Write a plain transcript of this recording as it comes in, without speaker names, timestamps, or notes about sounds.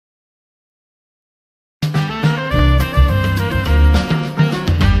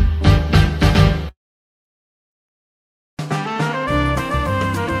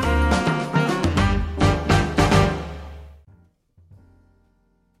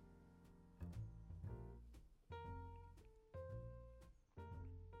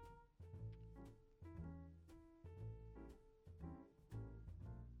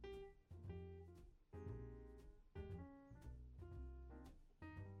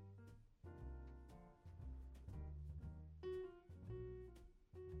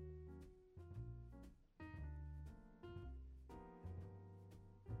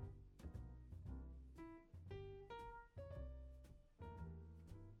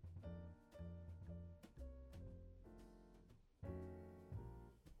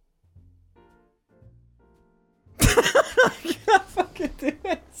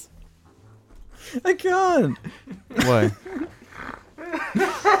can't. Why?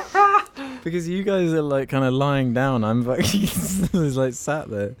 Because you guys are like kind of lying down. I'm fucking just like sat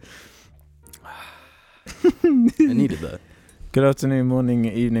there. I needed that. Good afternoon, morning,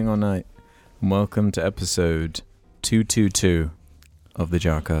 evening, or night. And welcome to episode 222 of the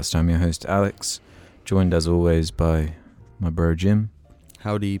Jarcast. I'm your host, Alex, joined as always by my bro, Jim.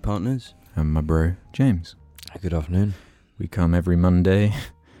 Howdy, partners. And my bro, James. Good afternoon. We come every Monday.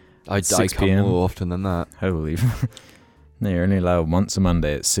 I 6 come p.m. more often than that. Holy. No, you're only allowed once a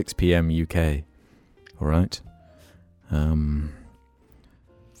Monday at 6 p.m. UK. Alright. Before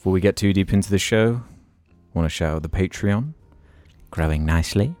we get too deep into the show, I want to shout out the Patreon. Growing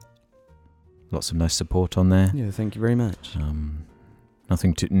nicely. Lots of nice support on there. Yeah, thank you very much.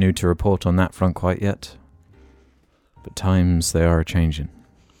 Nothing new to report on that front quite yet. But times, they are a-changing.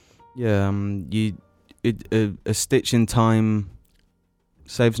 Yeah, a stitch in time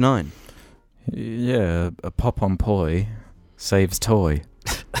saves 9. Yeah, a pop on poi saves toy.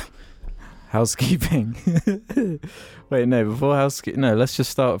 Housekeeping. Wait, no, before housekeeping... No, let's just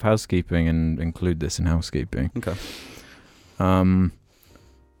start with housekeeping and include this in housekeeping. Okay.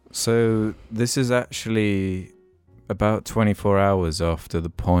 So this is actually about 24 hours after the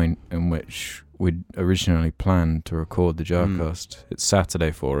point in which we'd originally planned to record the Jarcast. It's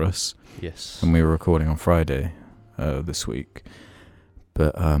Saturday for us. Yes. And we were recording on Friday this week.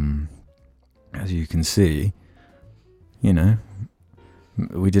 But as you can see, you know,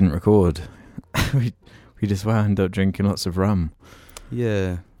 we didn't record. we just wound up drinking lots of rum.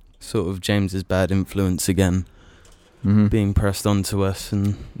 Yeah, sort of James's bad influence again, Mm-hmm. being pressed onto us,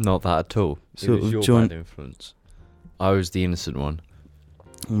 and Not that at all. It Sort was of your joint- bad influence. I was the innocent one.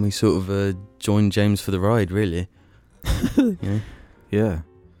 we sort of joined James for the ride, really. Yeah. Yeah.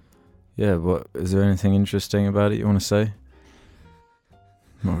 Yeah, what, is there anything interesting about it you want to say?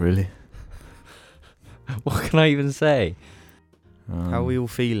 Not really. What can I even say? How are we all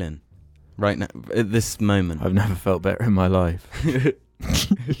feeling right now, at this moment? I've never felt better in my life.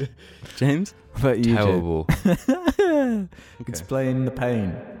 James? What about you, Terrible. Jim? Explain the pain.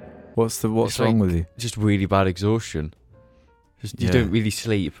 What's It's wrong like- with you? Just really bad exhaustion. You Yeah. don't really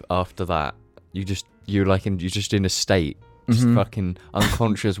sleep after that. You're just in a state. Just Mhm. fucking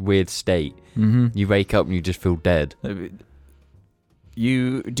unconscious, weird state. Mm-hmm. You wake up and you just feel dead. Do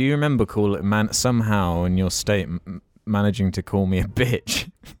you remember somehow in your state managing to call me a bitch?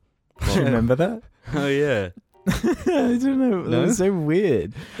 Do you remember that? Oh, yeah. I don't know. No? That was so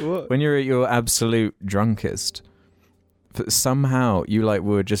weird. What? When you're at your absolute drunkest, somehow you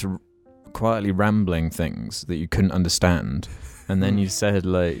were just quietly rambling things that you couldn't understand, and then you said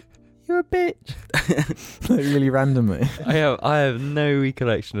 "You're a bitch," really randomly. I have no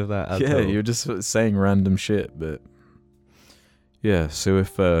recollection of that at Yeah, all. you're just sort of saying random shit, but yeah. So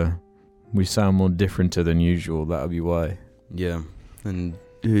if we sound more differenter than usual, that'll be why. Yeah, and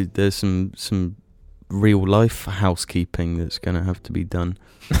there's some real life housekeeping that's gonna have to be done.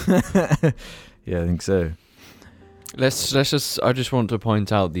 Yeah, I think so. Let's just. I just want to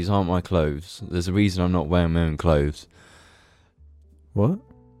point out these aren't my clothes. There's a reason I'm not wearing my own clothes. What?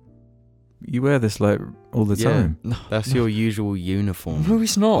 You wear this all the time? No, That's your usual uniform. No,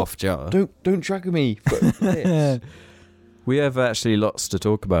 it's not. Off jar. Don't drag me. For this. We have actually lots to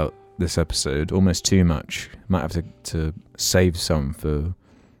talk about this episode, almost too much. Might have to save some for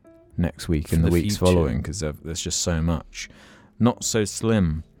next week For and the the weeks future. following, because there's just so much. Not So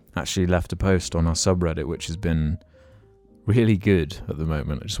Slim actually left a post on our subreddit, which has been really good at the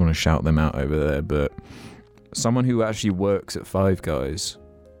moment. I just want to shout them out over there. But someone who actually works at Five Guys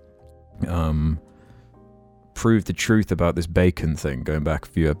proved the truth about this bacon thing, going back a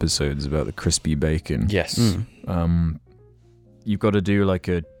few episodes about the crispy bacon. Yes. Mm. You've got to do a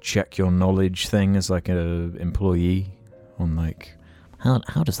check your knowledge thing as a employee on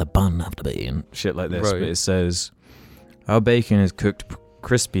how does the bun have to be and shit like this. Right. But it says our bacon is cooked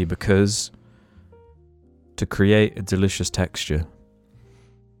crispy because to create a delicious texture.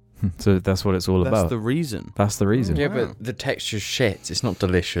 So that's what it's all That's about. the reason. That's the reason. Yeah, Wow. but the texture's shit. It's not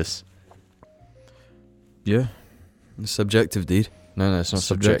delicious. Yeah. It's subjective, dude. No, it's not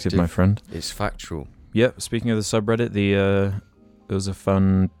Subjective, my friend. It's factual. Yep. Speaking of the subreddit, there was a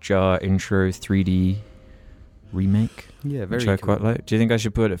fun Jar intro 3D remake. Yeah, very which I cool. quite like. Do you think I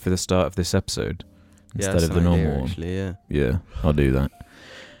should put it for the start of this episode Yeah, instead that's of the an idea, normal one? actually, yeah. Yeah, I'll do that.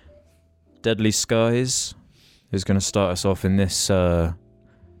 Deadly Skies is going to start us off in this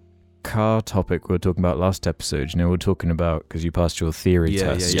car topic we were talking about last episode. You know, we were talking about, because you passed your theory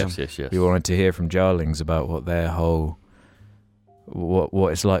Yeah, test. yeah. Yes. We wanted to hear from Jarlings about what their whole,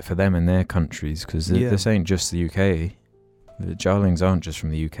 what it's like for them in their countries, because Yeah. this ain't just the UK. The Jarlings aren't just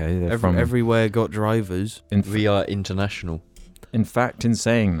from the UK. They're from everywhere got drivers. We are international. In fact, in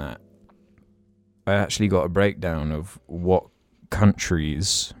saying that, I actually got a breakdown of what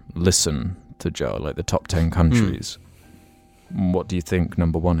countries listen to Jar, like the top 10 countries. What do you think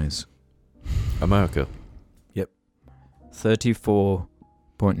number 1 is? America.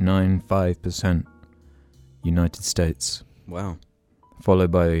 34.95% United States. Wow.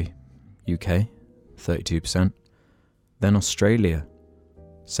 Followed by UK, 32%. Then Australia,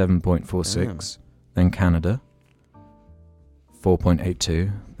 7.46%. Then Canada,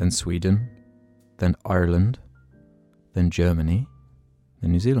 4.82%. Then Sweden. Then Ireland. Then Germany.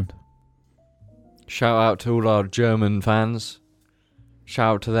 Then New Zealand. Shout out to all our German fans.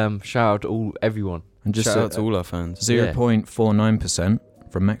 Shout out to them. Shout out to everyone. And just Shout out to all our fans. 0.49%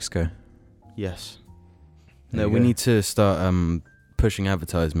 from Mexico. Yes. There No, you we go. need to start pushing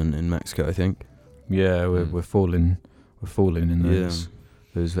advertisement in Mexico, I think. Yeah, we're falling in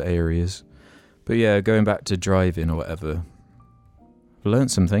those areas. But yeah, going back to driving or whatever, I learned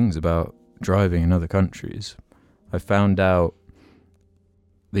some things about driving in other countries. I found out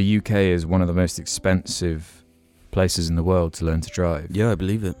the UK is one of the most expensive places in the world to learn to drive. Yeah, I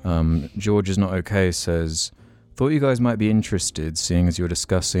believe it. George is not okay says, thought you guys might be interested, seeing as you were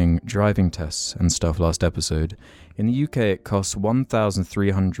discussing driving tests and stuff last episode. In the UK, it costs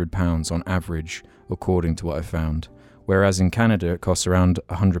 £1,300 on average, according to what I found, whereas in Canada, it costs around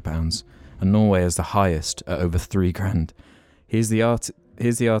 £100, and Norway is the highest at over £3,000. Here's the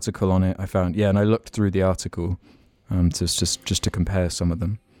article on it I found. Yeah, and I looked through the article just to compare some of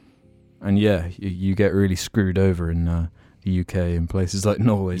them. And yeah, you get really screwed over in the UK and places like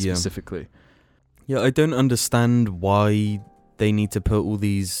Norway specifically. Yeah, I don't understand why they need to put all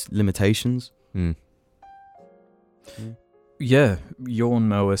these limitations. Yeah, Yawn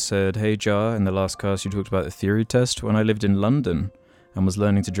Mower said, "Hey Jar, in the last cast you talked about the theory test. When I lived in London and was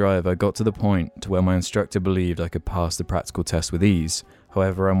learning to drive, I got to the point to where my instructor believed I could pass the practical test with ease.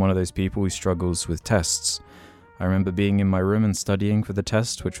 However, I'm one of those people who struggles with tests. I remember being in my room and studying for the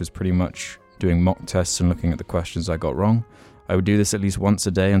test, which was pretty much doing mock tests and looking at the questions I got wrong. I would do this at least once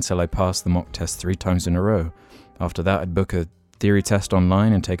a day until I passed the mock test 3 times in a row. After that, I'd book a theory test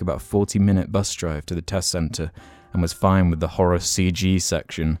online and take about a 40-minute bus drive to the test centre and was fine with the horror CG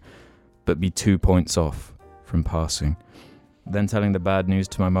section, but be 2 points off from passing. Then telling the bad news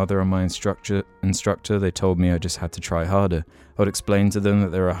to my mother and my instructor, they told me I just had to try harder. I would explain to them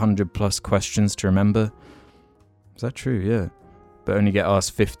that there are 100 plus questions to remember. Is that true? Yeah. But only get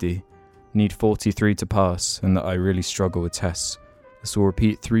asked 50. Need 43 to pass, and that I really struggle with tests. This will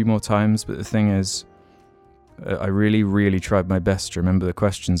repeat 3 more times, but the thing is, I really, really tried my best to remember the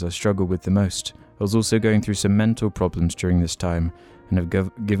questions I struggled with the most. I was also going through some mental problems during this time, and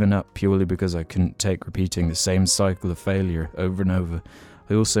have given up purely because I couldn't take repeating the same cycle of failure over and over.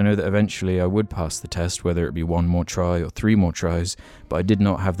 I also know that eventually I would pass the test, whether it be 1 more try or 3 more tries, but I did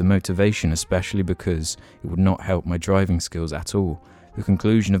not have the motivation, especially because it would not help my driving skills at all. The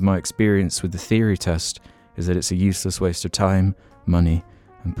conclusion of my experience with the theory test is that it's a useless waste of time, money,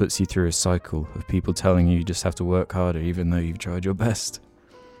 and puts you through a cycle of people telling you just have to work harder even though you've tried your best."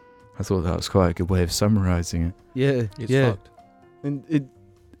 I thought that was quite a good way of summarising it. Yeah, It's yeah. fucked. And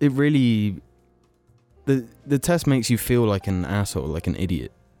it really, the test makes you feel like an asshole, like an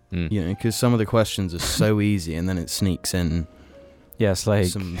idiot. You know, because some of the questions are so easy, and then it sneaks in. Yeah, it's like,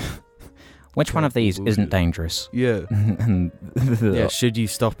 some which one of these bullshit. isn't dangerous? Yeah. And Yeah. Should you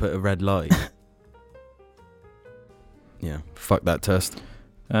stop at a red light? Yeah. Fuck that test.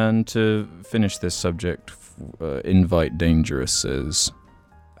 And to finish this subject, Invite Dangerous says,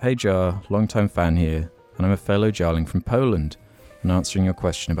 "Hey Jar, long-time fan here, and I'm a fellow Jarling from Poland, and answering your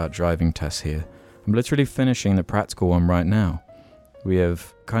question about driving tests here. I'm literally finishing the practical one right now. We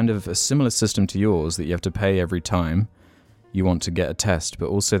have kind of a similar system to yours that you have to pay every time you want to get a test, but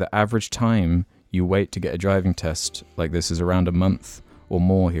also the average time you wait to get a driving test like this is around a month or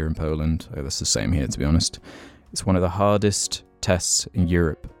more here in Poland. Oh, that's the same here, to be honest. It's one of the hardest tests in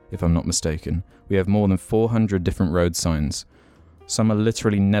Europe, if I'm not mistaken. We have more than 400 different road signs. Some are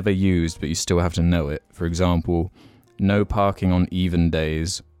literally never used, but you still have to know it. For example, no parking on even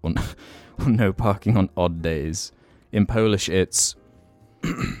days, or no parking on odd days. In Polish, it's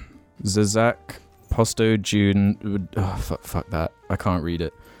Zazak Posto June. Oh, fuck that. I can't read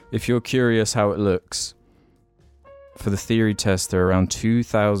it. If you're curious how it looks, for the theory test, there are around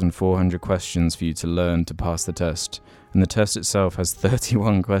 2,400 questions for you to learn to pass the test. And the test itself has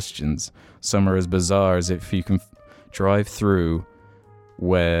 31 questions. Some are as bizarre as if you can drive through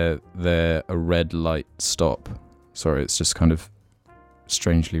where there a red light stop. Sorry, it's just kind of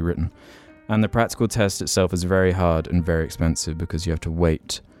strangely written. And the practical test itself is very hard and very expensive because you have to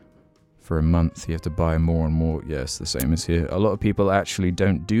wait for a month. You have to buy more and more. Yes, the same as here. A lot of people actually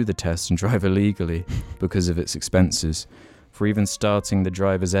don't do the test and drive illegally because of its expenses. For even starting the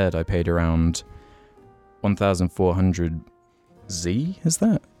driver's ed, I paid around 1,400 Z, is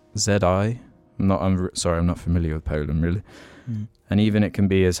that? ZI? I'm not familiar with Poland, really. And even it can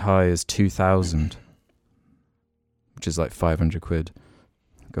be as high as 2,000, which is like 500 quid.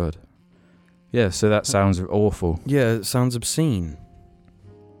 God. Yeah, so that sounds awful. Yeah, it sounds obscene.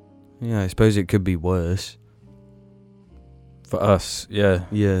 Yeah, I suppose it could be worse. For us, yeah.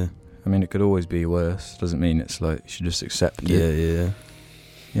 Yeah. I mean, it could always be worse. Doesn't mean it's like you should just accept it.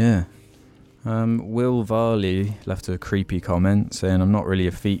 Yeah. Will Varley left a creepy comment saying, I'm not really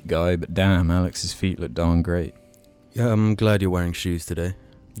a feet guy, but damn, Alex's feet look darn great. Yeah, I'm glad you're wearing shoes today.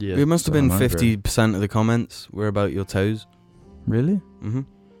 Yeah. It must have so been am I, 50% of the comments were about your toes. Really? Mm-hmm.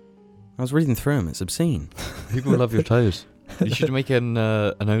 I was reading through them. It's obscene. People love your toes. You should make an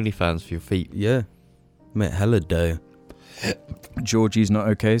OnlyFans for your feet. Yeah. Mate, hella dough. Georgie's Not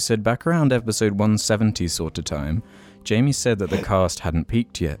Okay said, back around episode 170 sort of time, Jamie said that the cast hadn't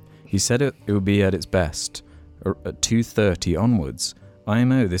peaked yet. He said it would be at its best at 2:30 onwards.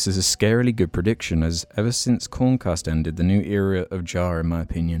 IMO, this is a scarily good prediction, as ever since Corncast ended, the new era of Jar, in my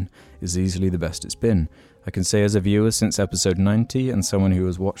opinion, is easily the best it's been. I can say as a viewer since episode 90 and someone who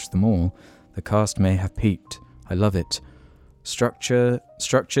has watched them all, the cast may have peaked. I love it. Structured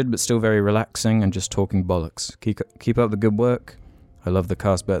but still very relaxing and just talking bollocks. Keep up the good work. I love the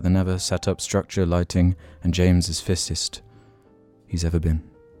cast better than ever. Setup, structure, lighting, and James is fistest he's ever been.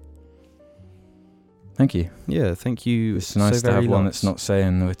 Thank you. Yeah, thank you. It's nice to have one that's not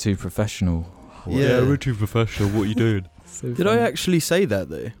saying we're too professional. Yeah, we're too professional. What are you doing? Did I actually say that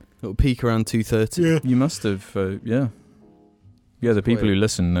though? It'll peak around 2:30. Yeah. You must have, yeah. Yeah, the people Wait. who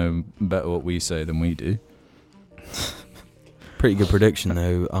listen know better what we say than we do. Pretty good prediction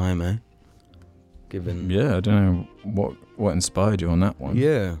though, IMO. Given. Yeah, I don't know what inspired you on that one.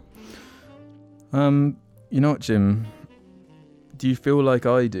 Yeah. You know what, Jim? Do you feel like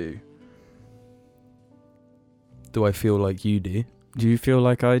I do? Do I feel like you do? Do you feel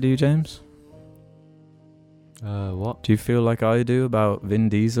like I do, James? What? Do you feel like I do about Vin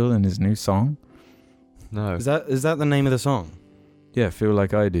Diesel and his new song? No. Is that the name of the song? Yeah, feel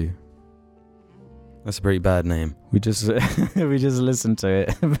like I do. That's a pretty bad name. We just listened to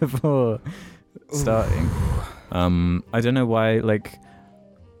it before starting. I don't know why. Like,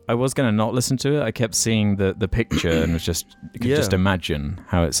 I was gonna not listen to it. I kept seeing the picture and was just could Yeah. just imagine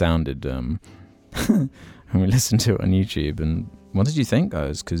how it sounded. And we listened to it on YouTube. And what did you think,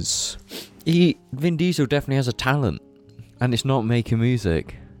 guys? Because Vin Diesel definitely has a talent, and it's not making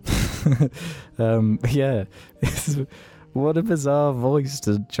music. yeah, what a bizarre voice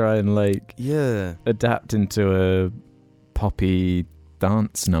to try and like adapt into a poppy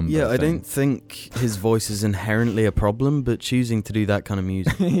dance number. Yeah, I thing. don't think his voice is inherently a problem, but choosing to do that kind of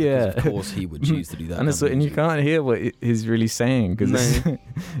music. Yeah, of course he would choose to do that. And it's and you can't hear what he's really saying because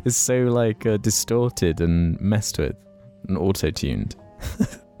it's so like distorted and messed with and auto-tuned.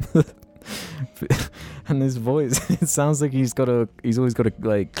 And his voice, it sounds like he's always got to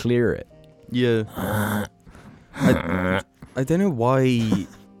like clear it. Yeah. I don't know why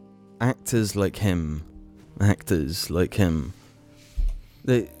actors like him,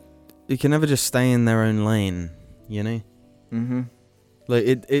 they can never just stay in their own lane, you know? Mm-hmm. Like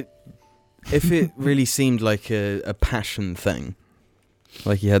if it really seemed like a passion thing,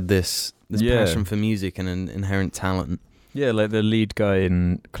 like he had this passion for music and an inherent talent. Yeah, like the lead guy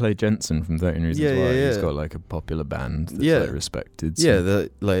in Clay Jensen from 13 Reasons Why. Yeah. He's got like a popular band that's like respected. So. Yeah, they're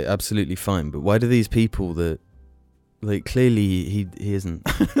like absolutely fine. But why do these people that like clearly he isn't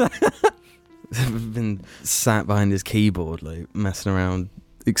been sat behind his keyboard like messing around,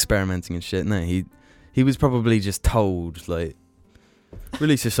 experimenting and shit? No, he was probably just told like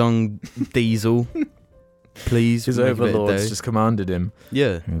release a song, Diesel, please. His make a bit of overlords dough. just commanded him.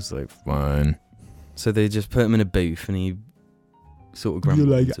 Yeah. He was like, fine. So they just put him in a booth and he sort of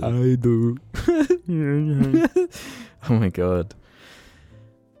grumbled. I do. Oh my god.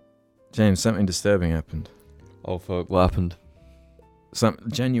 James, something disturbing happened. Oh fuck! What happened?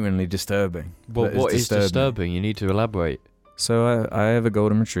 Something genuinely disturbing. What is disturbing? You need to elaborate. So I have a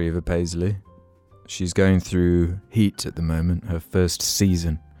golden retriever, Paisley. She's going through heat at the moment, her first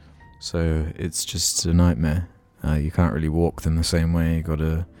season. So it's just a nightmare. You can't really walk them the same way. You got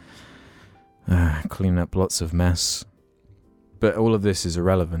to clean up lots of mess. But all of this is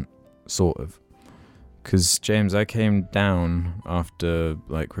irrelevant, sort of. Because, James, I came down after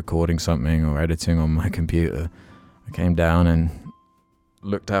like recording something or editing on my computer. I came down and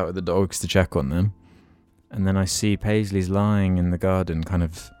looked out at the dogs to check on them. And then I see Paisley's lying in the garden, kind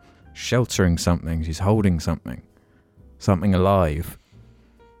of sheltering something. She's holding something. Something alive.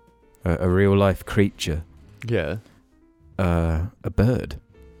 A real life creature. Yeah. A bird.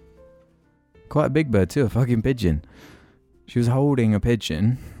 Quite a big bird too, a fucking pigeon. She was holding a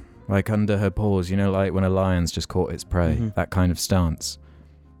pigeon, like under her paws, you know, like when a lion's just caught its prey. Mm-hmm. That kind of stance.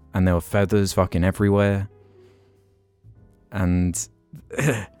 And there were feathers fucking everywhere. And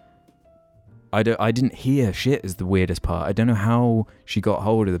I didn't hear shit is the weirdest part. I don't know how she got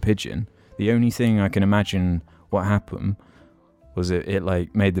hold of the pigeon. The only thing I can imagine what happened was it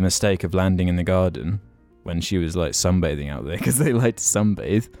like made the mistake of landing in the garden when she was like sunbathing out there, because they like to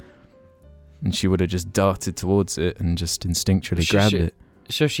sunbathe. And she would have just darted towards it and just instinctually grabbed it.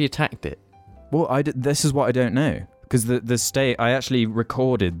 So she attacked it? Well, this is what I don't know. Because the state, I actually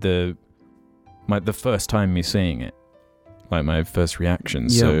recorded the first time me seeing it. Like my first reaction.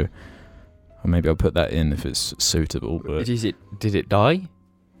 Yeah. So maybe I'll put that in if it's suitable. But Did it die?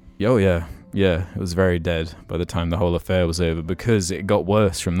 oh yeah. Yeah, it was very dead by the time the whole affair was over, because it got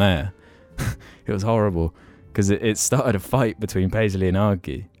worse from there. It was horrible. Because it started a fight between Paisley and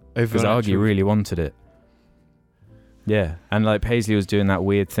Argy. Because Argy really wanted it. Yeah, and like Paisley was doing that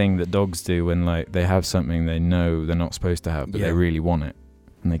weird thing that dogs do when like they have something they know they're not supposed to have, but they really want it,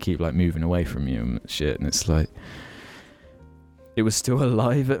 and they keep like moving away from you and shit. And it's like, it was still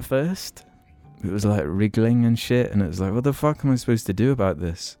alive at first. It was like wriggling and shit, and it was like, what the fuck am I supposed to do about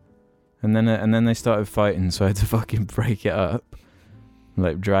this? And then they started fighting, so I had to fucking break it up,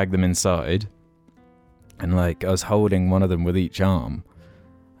 like drag them inside, and like I was holding one of them with each arm.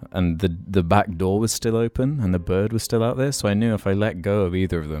 And the back door was still open, and the bird was still out there. So I knew if I let go of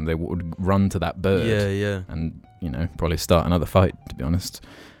either of them, they would run to that bird. Yeah. And, you know, probably start another fight, to be honest.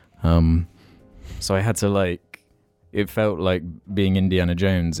 So I had to, like, it felt like being Indiana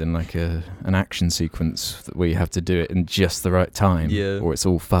Jones in, like, an action sequence where you have to do it in just the right time. Yeah. Or it's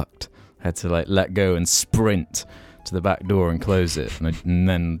all fucked. I had to, like, let go and sprint to the back door and close it. And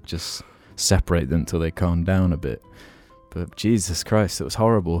then just separate them until they calmed down a bit. But Jesus Christ, it was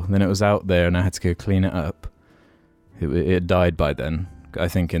horrible. Then it was out there and I had to go clean it up. It had died by then. I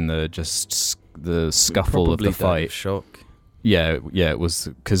think in the scuffle of the fight. Of shock. Yeah, it was,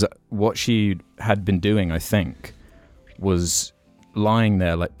 because what she had been doing, I think, was lying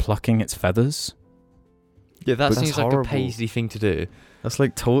there like plucking its feathers. Yeah, that But seems that's like horrible. a Paisley thing to do. That's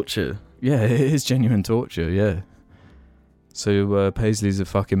like torture. Yeah, it is genuine torture, yeah. So Paisley's a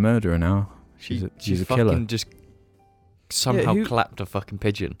fucking murderer now. She's a killer. Just somehow who- clapped a fucking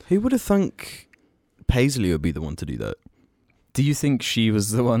pigeon. Who would have thunk Paisley would be the one to do that? Do you think she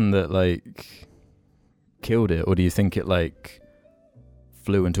was the one that, like, killed it? Or do you think it, like,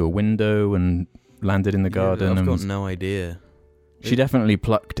 flew into a window and landed in the garden? I've and got no idea. She definitely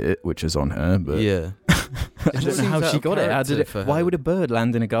plucked it, which is on her, but Yeah. I don't know how she got it. How did it? Why would a bird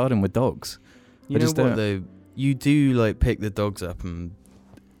land in a garden with dogs? You I know just what don't- though? You do like pick the dogs up and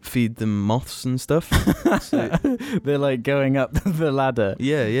feed them moths and stuff. So, They're like going up the ladder.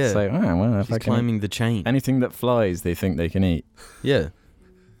 yeah. It's like, oh, well, if She's I can climbing the chain. anything that flies, they think they can eat. Yeah.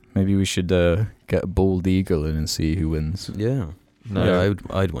 Maybe we should get a bald eagle in and see who wins. Yeah. No, Yeah,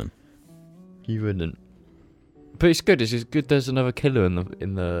 I'd win. you wouldn't. But it's good. It's just good. There's another killer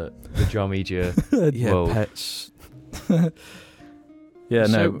in the jar media Yeah, world. pets. Yeah,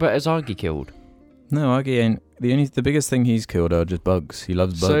 So, no, but is Argy killed? no, Argy ain't. The biggest thing he's killed are just bugs. He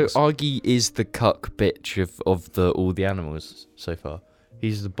loves bugs. So Argy is the cuck bitch of all the animals so far.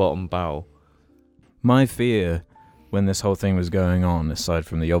 He's the bottom barrel. My fear when this whole thing was going on, aside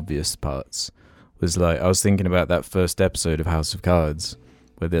from the obvious parts, was like I was thinking about that first episode of House of Cards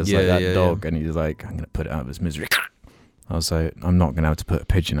where there's like that dog and he's like, I'm gonna put it out of its misery. I was like, I'm not gonna have to put a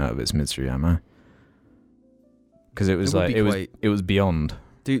pigeon out of its misery, am I? Because it was It would like be it was beyond.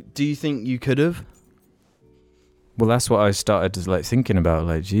 Do you think you could have? Well, that's what I started to like thinking about.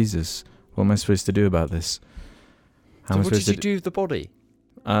 Like, Jesus, what am I supposed to do about this? How So am I what supposed did you to do with the body?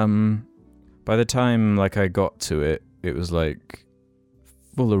 By the time like I got to it, it was like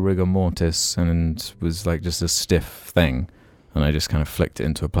full of rigor mortis and was like just a stiff thing. And I just kind of flicked it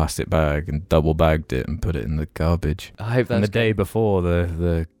into a plastic bag and double bagged it and put it in the garbage. I hope that's And the day before,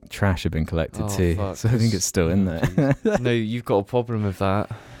 the trash had been collected Oh, too. fuck. So I think it's still in there. No, you've got a problem with that.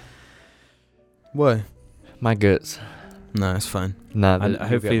 Why? Maggots. No, it's fine. Nah, And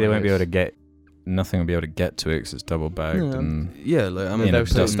hopefully they won't be able to get, nothing will be able to get to it because it's double bagged. And Yeah, like I mean, in a they'll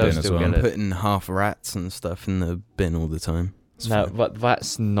still- dustbin they'll as still well. get it. putting half rats and stuff in the bin all the time. It's No, fine. but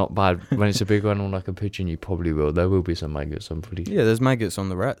that's not bad. When it's a big one on like a pigeon, you probably will. There will be some maggots. I'm pretty. Yeah, there's maggots on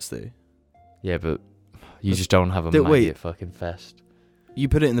the rats though. Yeah, but you just don't have a Wait. maggot fucking fest. You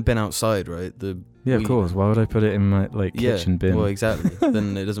put it in the bin outside, right? Yeah, of course. Why would I put it in my kitchen bin? Well, exactly.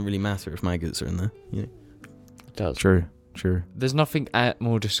 Then it doesn't really matter if maggots are in there. You know? It does. True. There's nothing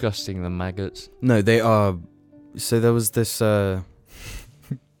more disgusting than maggots. No, they are. So there was this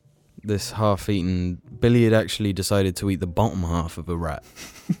this half-eaten. Billy had actually decided to eat the bottom half of a rat,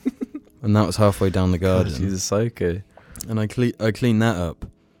 and that was halfway down the garden. She's a psycho. And I cleaned that up,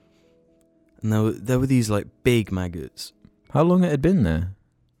 and there were these like big maggots. How long it had been there?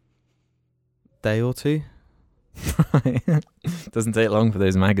 Day or two. Doesn't take long for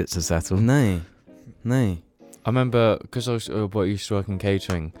those maggots to settle. No. I remember, because I used to work in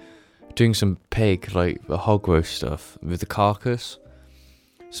catering, doing some pig, like the hog roast stuff with the carcass.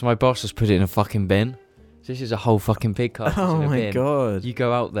 So my boss just put it in a fucking bin. So this is a whole fucking pig carcass in a bin. Oh my god. You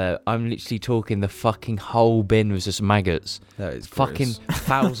go out there, I'm literally talking the fucking whole bin was just maggots. That is Fucking gross.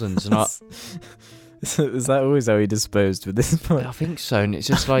 thousands. And Is that always how he disposed with this one? I think so, and it's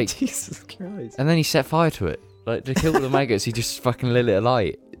just like... Jesus Christ. And then he set fire to it. Like, to kill the maggots, he just fucking lit it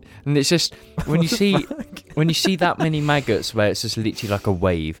alight. And it's just, when you see that many maggots where it's just literally like a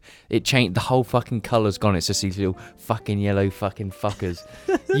wave, it changed, the whole fucking colour's gone, it's just these little fucking yellow fucking fuckers.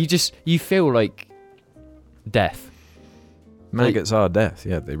 You feel like death. Maggots are death,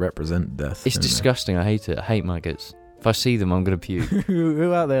 yeah, they represent death. It's don't they? disgusting, I hate it, I hate maggots. If I see them, I'm going to puke.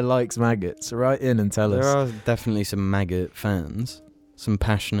 Who out there likes maggots? Write in and tell There us. are definitely some maggot fans, some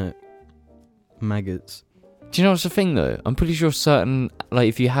passionate maggots. Do you know what's the thing though? I'm pretty sure certain, like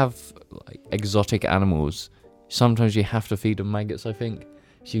if you have like exotic animals, sometimes you have to feed them maggots, I think.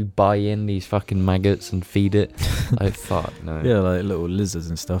 So you buy in these fucking maggots and feed it. Like, fuck, no. Yeah, like little lizards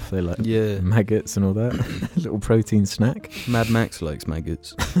and stuff. They like Yeah. maggots and all that. Little protein snack. Mad Max likes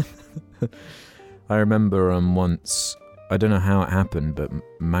maggots. I remember once, I don't know how it happened, but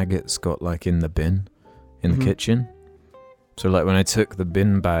maggots got like in the bin in Mhm. the kitchen. So like when I took the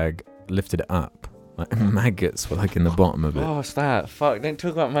bin bag, lifted it up, like maggots were like in the bottom of it. Oh, what's that? Fuck, don't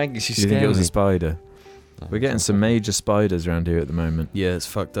talk about maggots, you Do you think scare it was me. a spider? We're getting some major spiders around here at the moment. Yeah, it's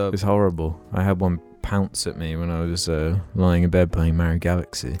fucked up. It's horrible. I had one pounce at me when I was lying in bed playing Mario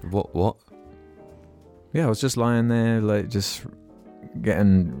Galaxy. What? Yeah, I was just lying there, like just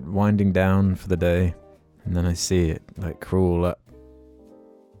winding down for the day, and then I see it like crawl up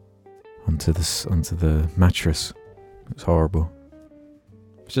onto the mattress. It's horrible.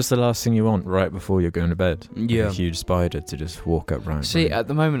 It's just the last thing you want right before you're going to bed. Like Yeah. a huge spider to just walk up right. See, right. at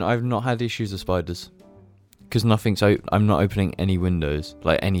the moment, I've not had issues with spiders. Because I'm not opening any windows,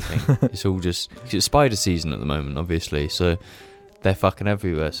 like anything. It's all just... Cause it's spider season at the moment, obviously, so they're fucking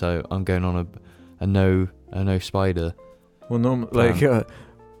everywhere, so I'm going on a no spider. Well, like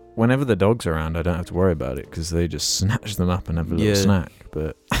whenever the dog's around, I don't have to worry about it because they just snatch them up and have a little Yeah. snack.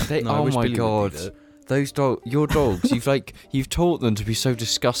 But They, No, I oh wish my Billy would god. do that. Those your dogs, you've taught them to be so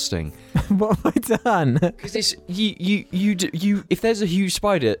disgusting. what have I done? Because it's you. If there's a huge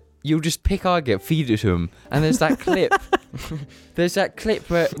spider, you'll just pick Argy, feed it to him, and there's that clip. There's that clip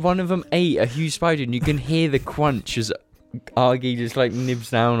where one of them ate a huge spider, and you can hear the crunch as Argy just like nibs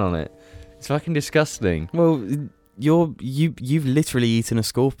down on it. It's fucking disgusting. Well, you've literally eaten a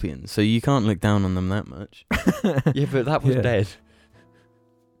scorpion, so you can't look down on them that much. Yeah, but that was Yeah. dead.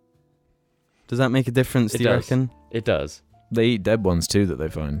 Does that make a difference? It Do you does. reckon? It does. They eat dead ones too that they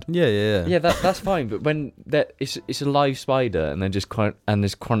find. Yeah. Yeah, that's fine. But when it's a live spider, and then and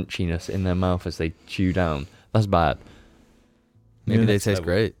there's crunchiness in their mouth as they chew down, that's bad. Maybe they Next taste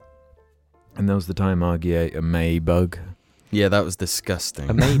level. great. And there was the time Argy ate a May bug. Yeah, that was disgusting.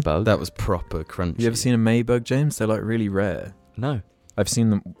 A maybug? That was proper crunchy. You ever seen a May bug, James? They're like really rare. No. I've seen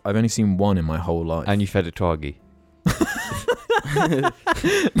them. I've only seen one in my whole life. And you fed it to Argy. No,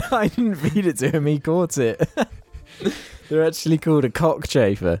 I didn't feed it to him. He caught it. They're actually called a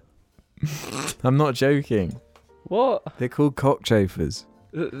cockchafer. I'm not joking. What? They're called cockchafers.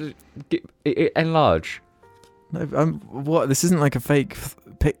 Enlarge. No, what? This isn't like a fake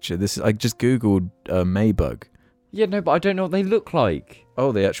picture. This is, I just googled Maybug. Yeah, no, but I don't know what they look like.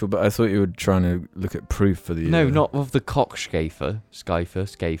 Oh, the actual. But I thought you were trying to look at proof for the. No, not of the cockchafer.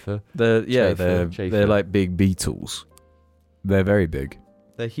 Scafer. They're like big beetles. They're very big.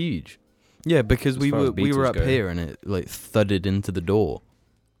 They're huge. Yeah, because As we far as were beetles up go. here and it like thudded into the door.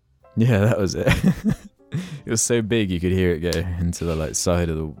 Yeah, that was it. It was so big you could hear it go into the like side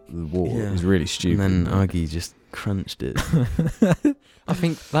of the wall. Yeah. It was really stupid. And then Argy just crunched it. I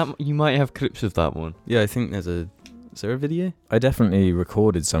think that you might have clips of that one. Yeah, I think there's a... Is there a video? I definitely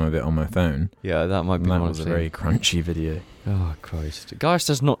recorded some of it on my phone. Yeah, that might be And that one was a I've seen. very crunchy video. Oh Christ! Gaius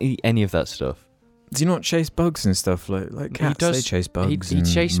does not eat any of that stuff. Do you not chase bugs and stuff like cats? does- They chase bugs. He and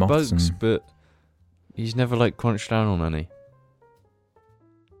chased moths bugs, and- but he's never like crunched down on any.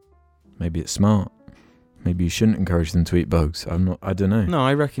 Maybe it's smart. Maybe you shouldn't encourage them to eat bugs. I don't know. No,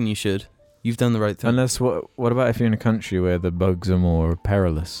 I reckon you should. You've done the right thing. Unless, what about if you're in a country where the bugs are more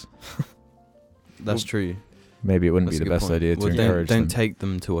perilous? That's true. Maybe it wouldn't That's be a the good best point. idea to Well, encourage them. Don't take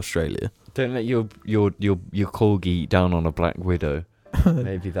them to Australia. Don't let your corgi eat down on a black widow.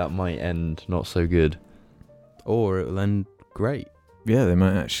 Maybe that might end not so good. Or it will end great. Yeah, they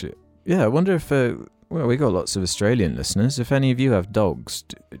might actually. Yeah, I wonder if. Well, we got lots of Australian listeners. If any of you have dogs,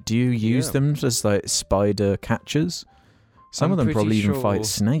 do you use Yeah. them as like spider catchers? Some I'm of them probably pretty even sure- fight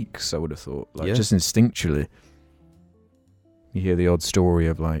snakes. I would have thought, like Yeah. just instinctually. You hear the odd story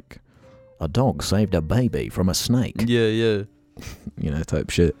of like a dog saved a baby from a snake, Yeah. type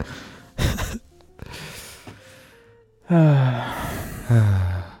shit.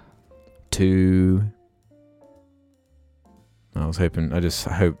 Two. I just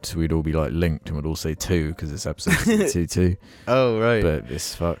hoped we'd all be like linked and we'd all say 2 because it's episode 2. Oh, right. But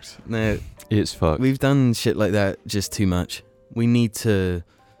it's fucked. No, It's fucked. we've done shit like that just too much. We need to...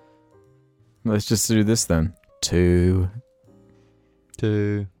 Let's just do this then. 2.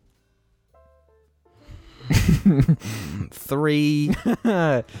 2. 3.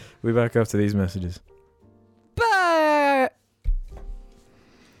 We're back after these messages.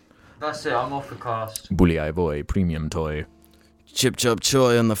 That's it, I'm off the cast. Bully Eye Boy, premium toy. Chip chop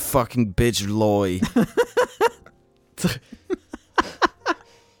choy on the fucking bitch loy.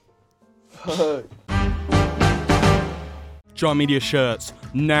 Jar Media shirts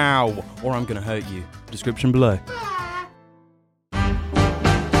now, or I'm gonna hurt you. Description below.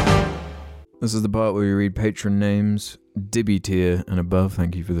 This is the part where we read patron names, Dibby tier and above.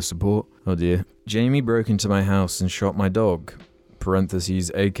 Thank you for the support. Oh dear. Jamie broke into my house and shot my dog. Parentheses,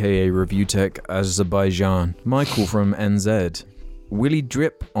 aka Review Tech Azerbaijan. Michael from NZ. Willy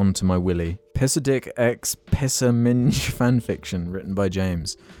drip onto my willy. Pissadick X Pissaminge fanfiction written by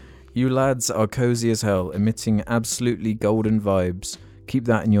James. You lads are cozy as hell, emitting absolutely golden vibes. Keep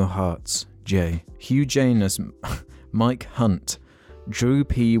that in your hearts. J. Hugh Janus, Mike Hunt, Drew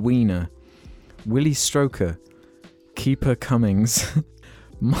P. Wiener, Willie Stroker, Keeper Cummings,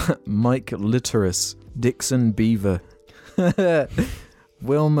 Mike Litterus, Dixon Beaver,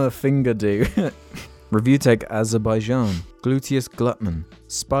 Wilma Fingerdo, Review Tech Azerbaijan, Gluteus Glutman,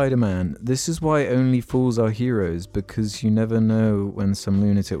 Spider-Man. This is why only fools are heroes, because you never know when some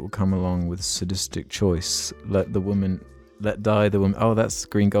lunatic will come along with sadistic choice. Let die the woman. Oh, that's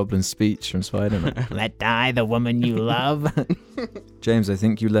Green Goblin's speech from Spider-Man. Let die the woman you love. James, I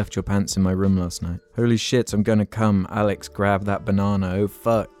think you left your pants in my room last night. Holy shit, I'm gonna come. Alex, grab that banana. Oh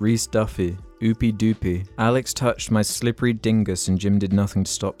fuck. Reese Duffy. Oopie doopie. Alex touched my slippery dingus and Jim did nothing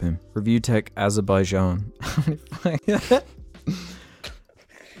to stop him. Review Tech Azerbaijan.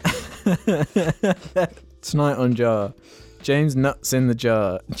 Tonight on Jar. James nuts in the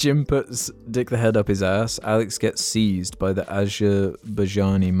jar. Jim puts Dick the head up his ass. Alex gets seized by the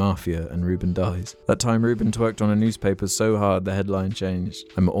Azerbaijani mafia and Ruben dies. That time Ruben twerked on a newspaper so hard the headline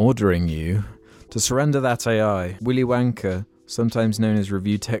changed. I'm ordering you to surrender that AI. Willy Wanker, sometimes known as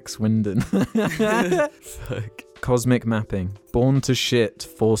Review Tech Swindon. Fuck. Cosmic Mapping. Born to Shit,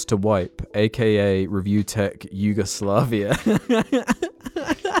 Forced to Wipe, aka Review Tech Yugoslavia.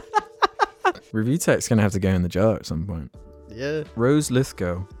 Review Tech's gonna have to go in the jar at some point. Yeah. Rose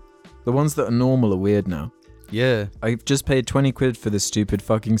Lithgow. The ones that are normal are weird now. Yeah. I've just paid 20 quid for this stupid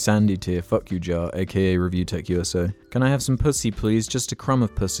fucking Sandy tier. Fuck you, Jar, aka Review Tech USA. Can I have some pussy, please? Just a crumb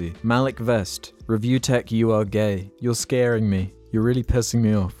of pussy. Malik Vest. Review Tech, you are gay. You're scaring me. You're really pissing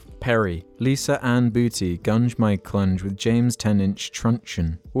me off. Perry. Lisa Ann Booty. Gunge my clunge with James 10-inch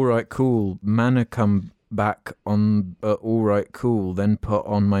truncheon. Alright, cool. Manna come back on alright, cool. Then put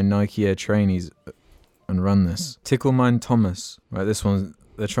on my Nike Air trainees and run this. Tickle Mine Thomas. Right, this one,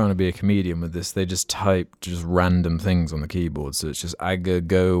 they're trying to be a comedian with this. They just type just random things on the keyboard. So it's just aga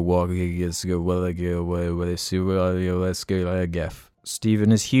go walk go well go let's go gef.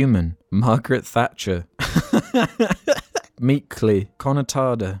 Stephen is human. Margaret Thatcher. Meekly.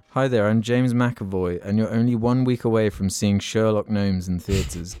 Connotada. Hi there, I'm James McAvoy, and you're only 1 week away from seeing Sherlock Gnomes in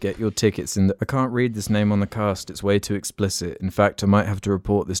theatres. Get your tickets in the... I can't read this name on the cast, it's way too explicit. In fact, I might have to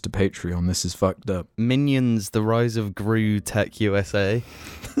report this to Patreon. This is fucked up. Minions, The Rise of Gru Tech USA.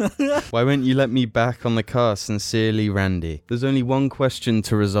 Why won't you let me back on the cast? Sincerely, Randy. There's only one question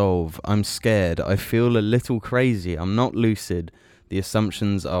to resolve. I'm scared. I feel a little crazy. I'm not lucid. The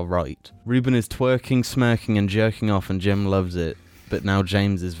assumptions are right. Ruben is twerking, smirking and jerking off and Jim loves it. But now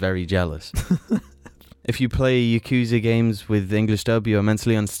James is very jealous. If you play Yakuza games with English dub, you are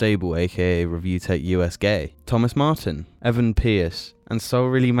mentally unstable, aka Review Tech US gay. Thomas Martin. Evan Pierce. And so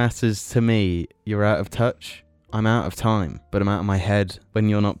really matters to me, you're out of touch. I'm out of time, but I'm out of my head when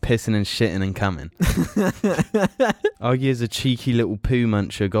you're not pissing and shitting and coming. Argy is a cheeky little poo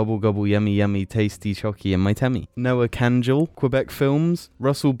muncher, gobble gobble yummy yummy tasty chocky in my tummy. Noah Kangel, Quebec Films.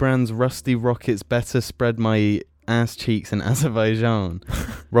 Russell Brand's Rusty Rockets better spread my ass cheeks in Azerbaijan.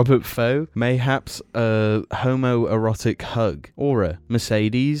 Robert Foe, mayhaps a homoerotic hug. Aura,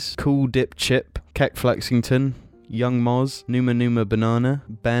 Mercedes, Cool Dip Chip, Keck Flexington, Young Moz, Numa Banana,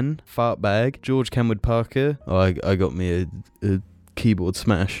 Ben, Fartbag, George Kenwood Parker. Oh, I got me a keyboard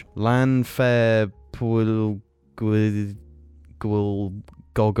smash. Lan Fair Gwil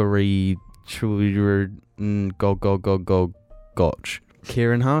Goggery Gotch.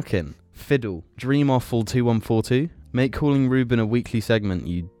 Kieran Harkin. Fiddle. Dream Awful 2142. Make Calling Ruben a weekly segment,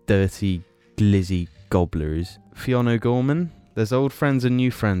 you dirty glizzy gobblers. Fiona Gorman. There's old friends and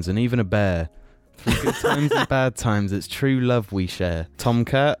new friends and even a bear. Through good times and bad times, it's true love we share.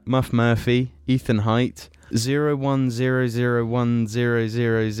 Tomcat, Muff Murphy, Ethan Height,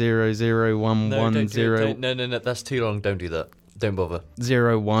 01000000110. No, that's too long. Don't do that. Don't bother.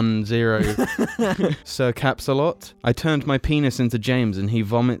 010 Sir Capsalot. I turned my penis into James and he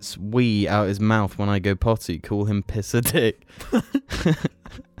vomits wee out his mouth when I go potty. Call him piss a dick.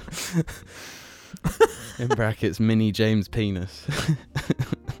 In brackets, mini James penis.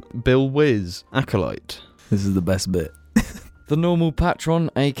 Bill Wiz, Acolyte. This is the best bit. The Normal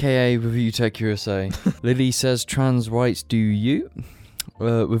Patron, aka Review Tech USA. Lily says trans rights do you.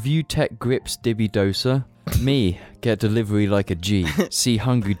 Review Tech grips Dibby Doser. Me, get delivery like a G. See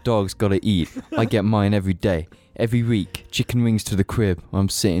hungry dogs gotta eat. I get mine every day. Every week, chicken wings to the crib. I'm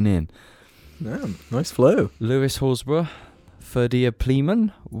sitting in. Damn, nice flow. Lewis Horsburgh. Ferdia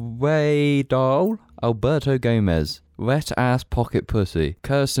Pleeman. Way Dahl. Alberto Gomez. Wet ass pocket pussy.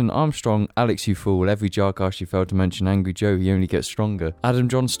 Kirsten Armstrong. Alex you fool. Every jarcast you failed to mention Angry Joe, he only gets stronger. Adam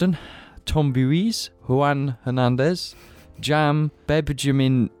Johnston. Tom Buiz. Juan Hernandez. Jam.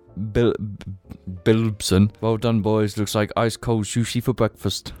 Benjamin Bilbson. Well done, boys. Looks like ice cold sushi for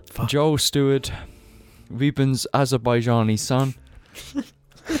breakfast. Fuck. Joel Stewart. Ruben's Azerbaijani son.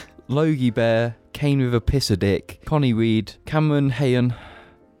 Logie Bear. Kane with a pisser dick. Connie Reed. Cameron Hayen.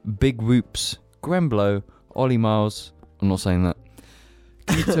 Big Roops. Gremblow. Ollie Miles. I'm not saying that.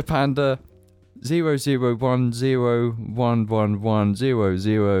 Gita Panda.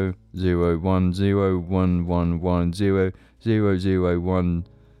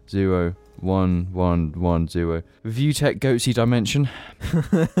 Review Tech Goatsy Dimension.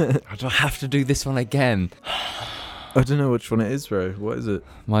 I don't have to do this one again. I don't know which one it is, bro. What is it?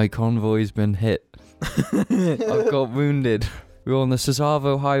 My convoy's been hit. I've got wounded. We're on the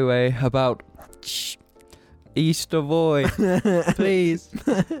Cesaro Highway about East Avoy. Please.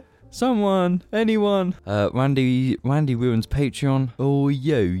 Someone, anyone. Randy ruins Patreon. Oh,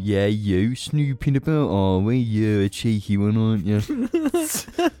 you snooping about, are we? You're a cheeky one, aren't you?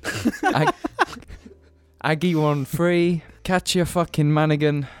 Aggie13, Katya fucking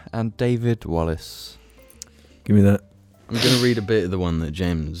Manigan, and David Wallace. Give me that. I'm going to read a bit of the one that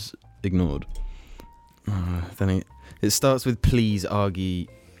James ignored. Then it starts with please Argy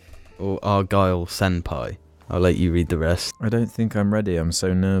or Argyle Senpai. I'll let you read the rest. I don't think I'm ready. I'm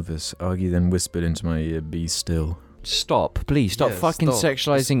so nervous. Argy then whispered into my ear, be still. Stop, please. Stop Yeah, fucking stop.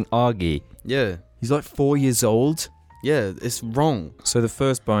 sexualizing Argy. Yeah. He's like 4 years old. Yeah, it's wrong. So the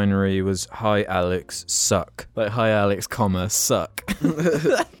first binary was hi Alex, suck. Like hi Alex, comma, suck.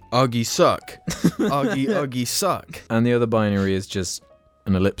 Argy suck. Argy suck. And the other binary is just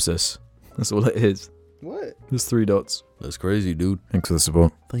an ellipsis. That's all it is. What? There's 3 dots. That's crazy, dude. Thanks for the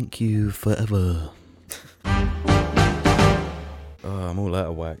support. Thank you forever. I'm all out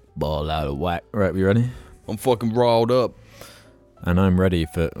of whack. Ball out of whack. Right, we ready? I'm fucking riled up. And I'm ready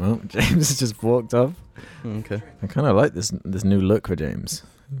for... Well, James has just walked off. Okay. I kind of like this new look for James.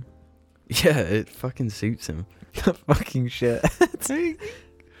 Yeah, it fucking suits him. Fucking shit.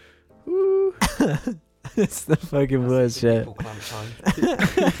 It's the fucking worst shit.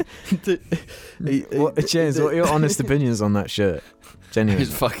 James, what are your honest opinions on that shirt? Genuinely.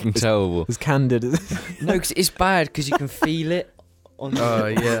 It's fucking terrible. It's candid. No, because it's bad because you can feel it. Oh,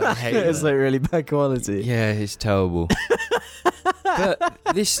 yeah, I hate It's that. like really bad quality. Yeah, it's terrible. But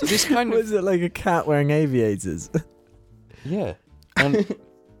this kind What of... is it, like a cat wearing aviators? Yeah. And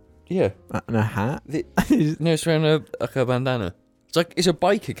yeah. And a hat? No, it's wearing a bandana. It's a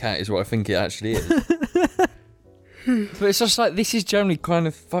biker cat is what I think it actually is. But it's just like, this is generally kind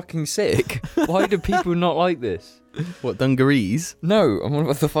of fucking sick. Why do people not like this? What, dungarees? No, I'm on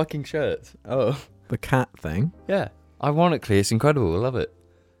about the fucking shirt. Oh. The cat thing? Yeah. Ironically, it's incredible. I love it.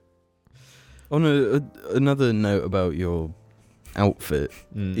 On another note about your outfit,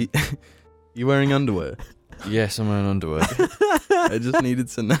 you wearing underwear? Yes, I'm wearing underwear. I just needed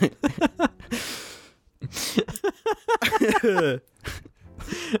to know.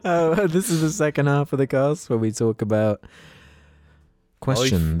 This is the second half of the cast where we talk about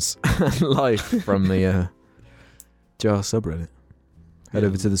questions and life from the Jar subreddit. Head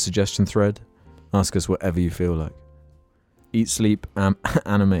over to the suggestion thread. Ask us whatever you feel like. Eat Sleep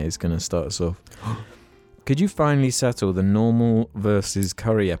Anime is going to start us off. Could you finally settle the normal versus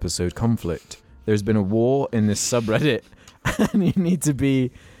curry episode conflict? There's been a war in this subreddit and you need to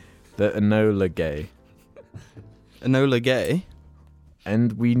be the Enola Gay. Enola Gay?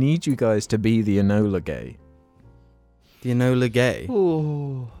 And we need you guys to be the Enola Gay. The Enola Gay?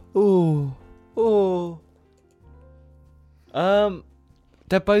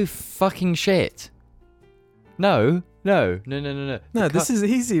 They're both fucking shit. No. No, this is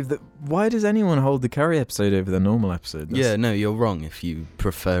easy. Why does anyone hold the curry episode over the normal episode? Yeah, no, you're wrong if you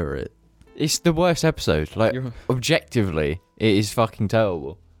prefer it. It's the worst episode. Like, objectively, it is fucking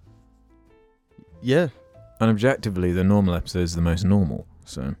terrible. Yeah. And objectively, the normal episode is the most normal,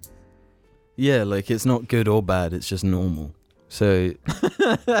 so... Yeah, like, it's not good or bad, it's just normal. So...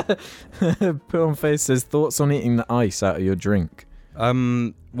 Put on Face says, thoughts on eating the ice out of your drink?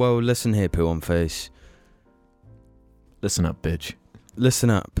 Well, listen here, Poo on Face. Listen up, bitch.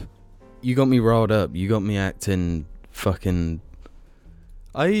 Listen up. You got me riled up. You got me acting fucking...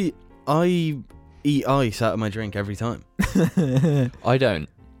 I eat ice out of my drink every time. I don't.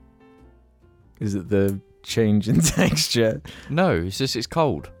 Is it the change in texture? No, it's just it's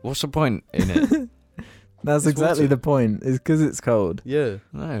cold. What's the point in it? That's It's exactly water. the point. It's because it's cold. Yeah.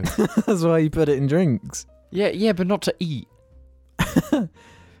 No. That's why you put it in drinks. Yeah, but not to eat.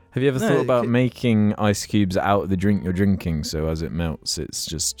 Have you ever No, thought about it- making ice cubes out of the drink you're drinking, so as it melts, it's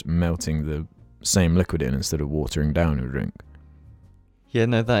just melting the same liquid in instead of watering down your drink? Yeah,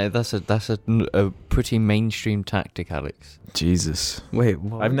 no, that's a pretty mainstream tactic, Alex. Jesus. Wait,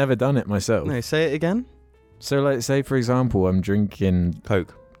 what? I've never done it myself. No, say it again? So, like, say, for example, I'm drinking,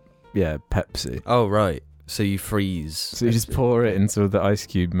 Coke. Pepsi. Oh, right. So you freeze. So you just pour it into the ice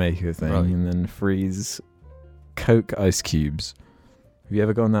cube maker thing Right. and then freeze Coke ice cubes. Have you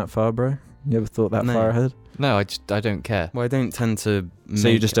ever gone that far, bro? You ever thought that No. far ahead? No, I don't care. Well, I don't tend to So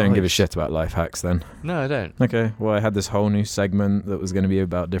you make just don't give a ice. shit about life hacks then? No, I don't. Okay, well, I had this whole new segment that was going to be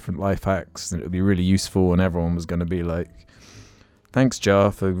about different life hacks, and it would be really useful, and everyone was going to be like, thanks,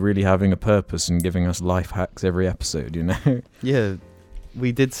 Jar, for really having a purpose and giving us life hacks every episode, you know? Yeah,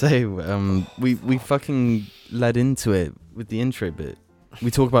 we did say, we fucking led into it with the intro bit. We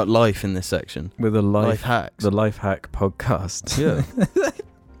talk about life in this section. With a Life hacks. the Life Hack podcast. Yeah.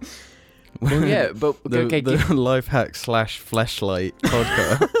 Well, yeah, but okay, the life hack / fleshlight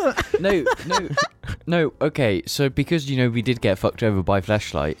podcast. no. Okay, so because we did get fucked over by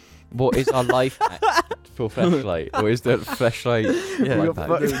Fleshlight, what is our life hack for Fleshlight, or is that Fleshlight? Yeah, We life got hack?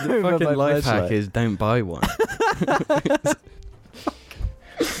 fucked the over fucking by life Fleshlight. hack is don't buy one.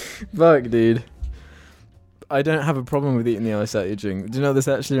 Fuck, dude. I don't have a problem with eating the ice out of your drink. Do you know what this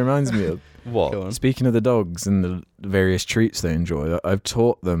actually reminds me of? What? Go on. Speaking of the dogs and the various treats they enjoy, I've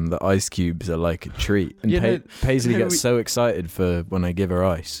taught them that ice cubes are like a treat. And Yeah, no, Paisley no, gets we- so excited for when I give her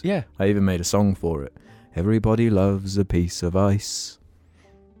ice. Yeah. I even made a song for it. Everybody loves a piece of ice.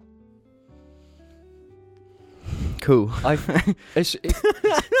 Cool.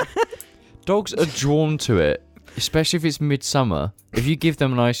 Dogs are drawn to it, especially if it's midsummer. If you give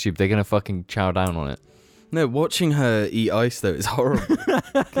them an ice cube, they're gonna fucking chow down on it. No, watching her eat ice though is horrible.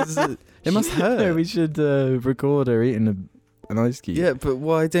 'Cause it must hurt. No, we should record her eating an ice cube. Yeah, but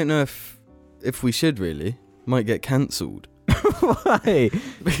well, I don't know if we should really. Might get cancelled Why?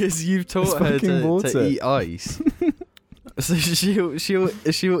 because you've It's taught her fucking to water. eat ice. So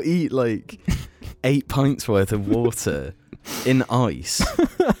she'll eat like 8 pints worth of water in ice,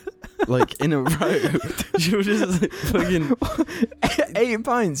 like in a row. She'll just like, fucking. 8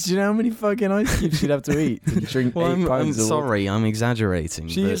 pints. Do you know how many fucking ice cubes she'd have to eat to drink Well, 8 I'm pints of water? sorry, I'm exaggerating.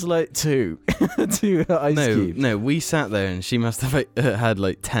 She but- used like 2. 2 ice cubes. No, we sat there and she must have had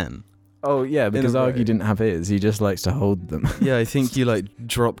like 10. Oh, yeah, because a row. Argy didn't have his. He just likes to hold them. Yeah, I think you like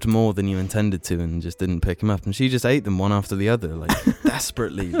dropped more than you intended to and just didn't pick them up, and she just ate them one after the other, like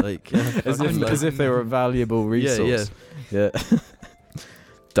desperately, like as fucking, if they were a valuable resource. Yeah.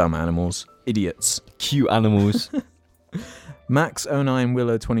 Dumb animals. Idiots. Cute animals. Max09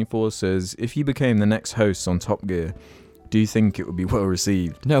 Willow 24 says, if you became the next host on Top Gear, do you think it would be well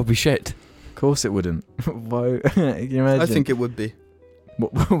received? No, it'll be shit. Of course it wouldn't. Why? Can you imagine? I think it would be.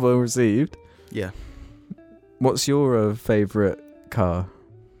 Well received. Yeah. What's your favourite car?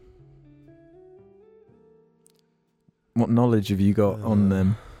 What knowledge have you got on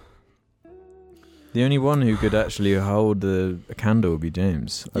them? The only one who could actually hold a candle would be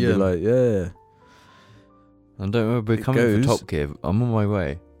James. I'd be Yeah. like, yeah. I don't know. We're It coming for goes. Top Gear. I'm on my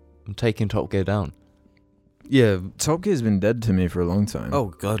way. I'm taking Top Gear down. Yeah. Top Gear's been dead to me for a long time. Oh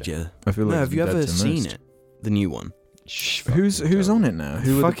god, yeah. I feel like No, it's have you been dead ever to seen most. it? The new one. Who's on it now?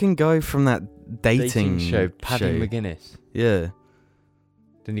 Who are the- Fucking guy from that dating show? Paddy McGuinness. Yeah.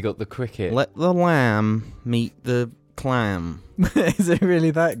 Then you got the cricket. Let the lamb meet the clam. Is it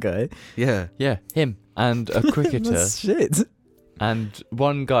really that guy? Yeah. Yeah, him and a cricketer. That's shit. And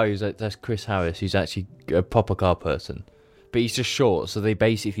one guy that's Chris Harris, who's actually a proper car person, but he's just short. So they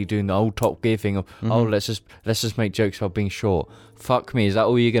basically doing the old Top Gear thing of, oh, let's just make jokes about being short. Fuck me, is that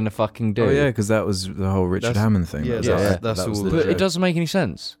all you're gonna fucking do? Oh yeah, because that was the whole Richard That's- Hammond thing. yeah, That was that's- it. that's That was all the the But joke. it doesn't make any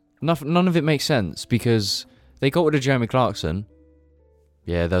sense. None of it makes sense because they got rid of Jeremy Clarkson.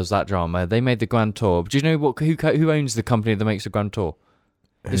 Yeah, there was that drama. They made the Grand Tour. Do you know who owns the company that makes the Grand Tour?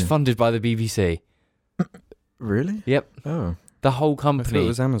 It's Who? funded by the BBC. Really? Yep, Oh. the whole I thought company. it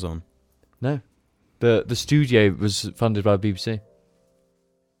was Amazon. No, the studio was funded by the BBC,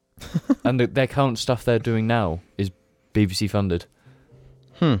 and their current stuff they're doing now is BBC funded.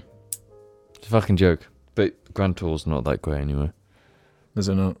 It's a fucking joke. But Grand Tour's not that great anyway. Is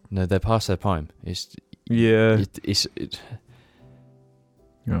it not? No, they're past their prime. It's Yeah. it.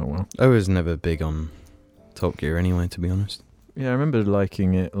 Oh well. I was never big on Top Gear anyway, to be honest. Yeah, I remember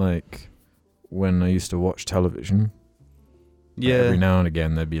liking it like when I used to watch television. Like, every now and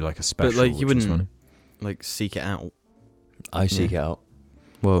again there'd be like a special. like, you which was wouldn't- funny. Like, seek it out. I seek it out.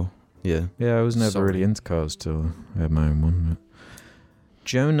 Well, yeah. Yeah, I was never Sorry. really into cars till I had my own one. But.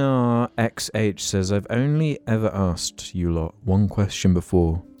 Jonah XH says, I've only ever asked you lot one question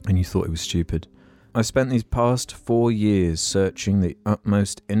before, and you thought it was stupid. I spent these past 4 years searching the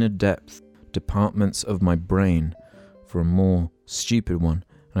utmost inner depth departments of my brain for a more stupid one,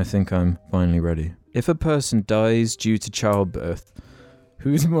 and I think I'm finally ready. If a person dies due to childbirth,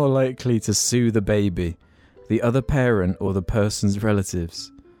 who's more likely to sue the baby, the other parent or the person's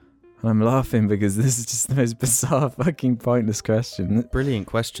relatives? And I'm laughing because this is just the most bizarre fucking pointless question. Brilliant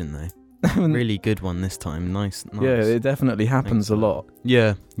question, though. Really good one this time. Nice. Yeah, it definitely happens a lot.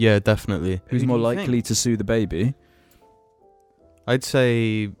 Yeah, definitely. Who's Who more do you likely think? to sue the baby? I'd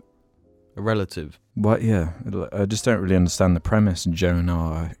say a relative. What? Yeah, I just don't really understand the premise,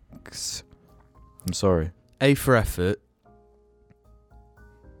 Jonah. I'm sorry. A for effort.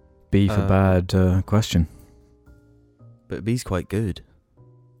 B for bad question. But B's quite good.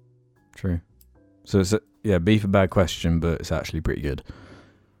 True. So it's B for bad question, but it's actually pretty good.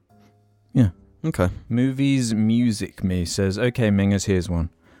 Okay. Movies Music Me says, okay, Mingers, here's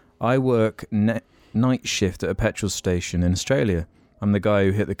one. I work night shift at a petrol station in Australia. I'm the guy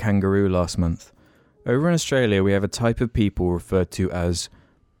who hit the kangaroo last month. Over in Australia, we have a type of people referred to as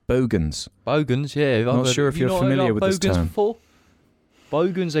bogans. Bogans, yeah. Not sure if you're familiar with this term. Before?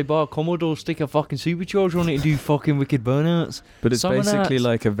 Bogans, they buy a Commodore, stick a fucking supercharger on it and do fucking wicked burnouts. But it's Some of basically that's-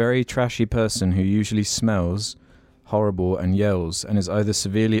 like a very trashy person who usually smells horrible and yells and is either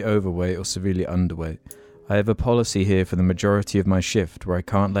severely overweight or severely underweight. I have a policy here for the majority of my shift where I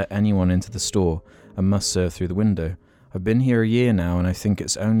can't let anyone into the store and must serve through the window. I've been here a year now and I think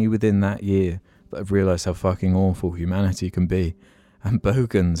it's only within that year that I've realised how fucking awful humanity can be. And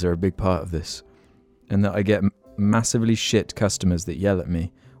bogans are a big part of this. And that I get massively shit customers that yell at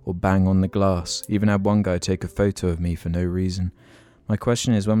me or bang on the glass. Even had one guy take a photo of me for no reason. My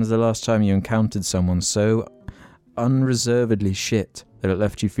question is, when was the last time you encountered someone so unreservedly shit that it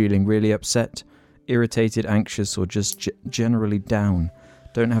left you feeling really upset, irritated, anxious, or just generally down?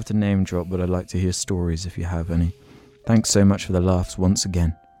 Don't have to name drop, but I'd like to hear stories if you have any. Thanks so much for the laughs once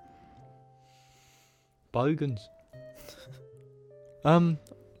again. Bogans.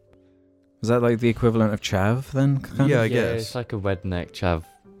 Is that like the equivalent of chav then? kind Yeah, of? I guess. It's like a redneck chav.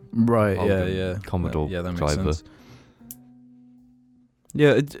 Right, Bogan, yeah. Commodore yeah, that makes driver. sense.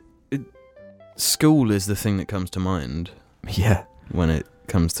 Yeah, school is the thing that comes to mind Yeah. when it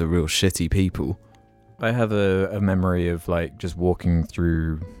comes to real shitty people. I have a memory of like just walking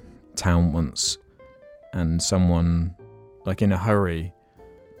through town once and someone like in a hurry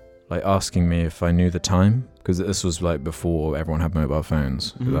like asking me if I knew the time, because this was like before everyone had mobile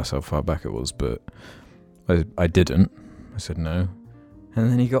phones. Mhm. That's how far back it was, but I didn't. I said no. And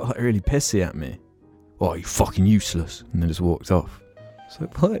then he got like really pissy at me. Oh, you fucking useless. And then just walked off. It's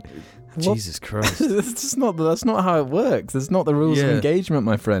like, what? Jesus Christ. that's not how it works. That's not the rules of Yeah. engagement,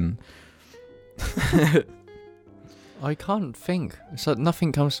 my friend. I can't think. It's like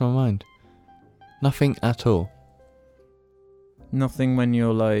nothing comes to my mind. Nothing at all. Nothing when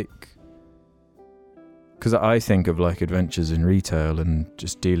you're like... Because I think of like adventures in retail and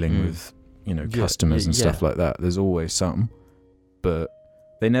just dealing with you know, customers and stuff like that. There's always some, but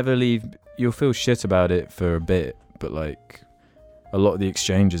they never leave. You'll feel shit about it for a bit, but like a lot of the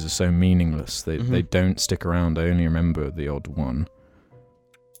exchanges are so meaningless. They don't stick around. I only remember the odd one.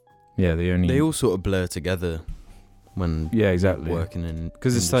 Yeah, they all sort of blur together when exactly working in,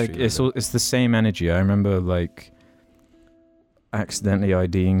 because it's like it's the same energy. I remember like accidentally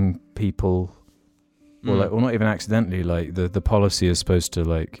IDing people, or not even accidentally. Like the policy is supposed to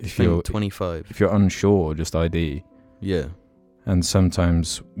like if you're 25, if you're unsure, just ID. Yeah. And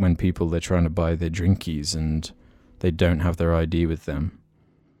sometimes when they're trying to buy their drinkies and they don't have their ID with them,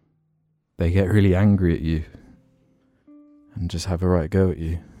 they get really angry at you and just have a right go at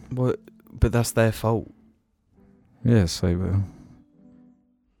you. What? But that's their fault. Yes, they will.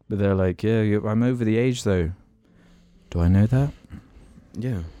 But they're like, I'm over the age though. Do I know that?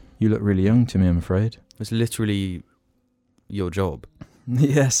 Yeah. You look really young to me, I'm afraid. It's literally your job.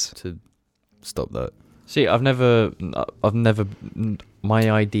 Yes. To stop that. See,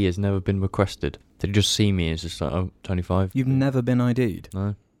 my ID has never been requested. They just see me as just like, oh, 25. You've never been ID'd?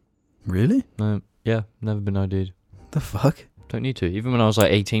 No. Really? No. Yeah, never been ID'd. The fuck? Don't need to. Even when I was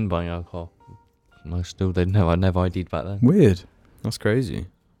like 18 buying alcohol, I still didn't know. I never ID'd back then. Weird. That's crazy.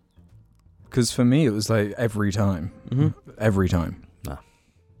 Because for me, it was like every time. Every time. Nah.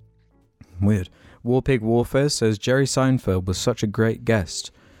 Weird. Warpig Warfare says, Jerry Seinfeld was such a great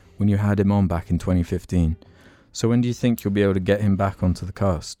guest when you had him on back in 2015. So when do you think you'll be able to get him back onto the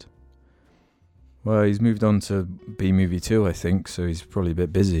cast? Well, he's moved on to B-Movie 2, I think, so he's probably a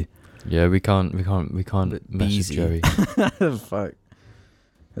bit busy. Yeah, we can't message Jerry. Fuck.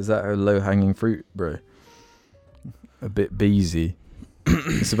 Is that a low-hanging fruit, bro? A bit beezy.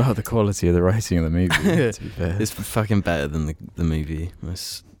 It's about the quality of the writing of the movie, to be fair. It's fucking better than the movie.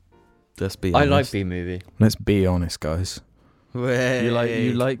 Let's be honest. I like B-Movie. Let's be honest, guys. Way.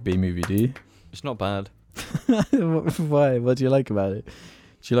 You like B-Movie, do you? It's not bad. Why? What do you like about it?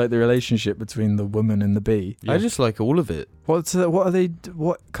 Do you like the relationship between the woman and the bee? Yeah. I just like all of it. What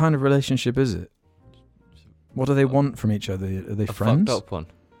kind of relationship is it? What do they want from each other? Are they friends? Fucked up one.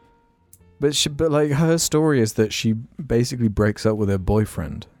 But like her story is that she basically breaks up with her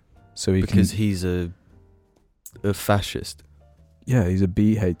boyfriend, so because he's a fascist. Yeah, he's a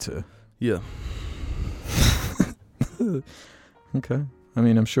bee hater. Yeah. Okay. I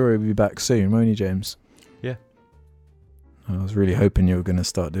mean, I'm sure he'll be back soon, won't he, James? Yeah. I was really hoping you were going to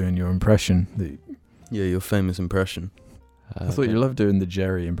start doing your impression. Yeah, your famous impression. I thought you loved doing the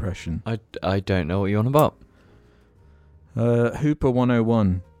Jerry impression. I don't know what you're on about. Hooper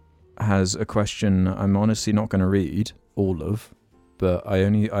 101 has a question I'm honestly not going to read all of, but I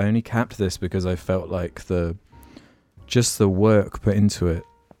only capped this because I felt like the work put into it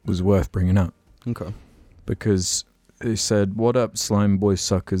was worth bringing up. Okay. Because he said, "What up, slime boy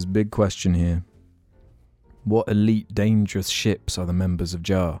suckers? Big question here. What elite dangerous ships are the members of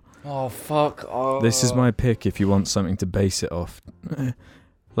JAR?" Oh fuck! Oh. This is my pick if you want something to base it off.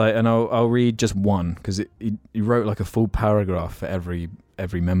 And I'll read just one because he wrote like a full paragraph for every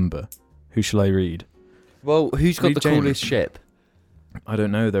member. Who shall I read? Well, who's got Read the James. coolest ship? I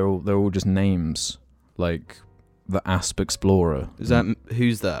don't know. They're all just names, like the Asp Explorer.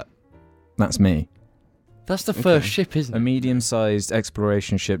 Who's that? That's me. That's the first ship, isn't A it? medium-sized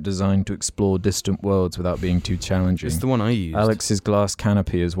exploration ship designed to explore distant worlds without being too challenging. It's the one I used. Alex's glass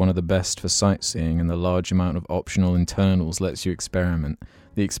canopy is one of the best for sightseeing, and the large amount of optional internals lets you experiment.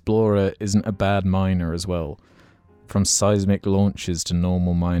 The Explorer isn't a bad miner as well. From seismic launches to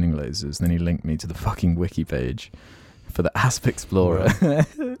normal mining lasers. Then he linked me to the fucking wiki page for the Asp Explorer.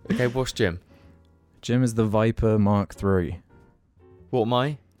 Okay, what's Jim? Jim is the Viper Mark III. What am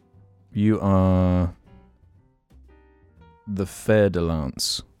I? You are the Fer de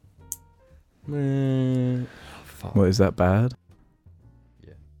Lance. Fuck. What, is that bad?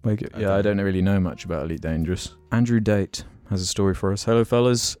 Yeah. I don't really know much about Elite Dangerous. Andrew Date has a story for us. Hello,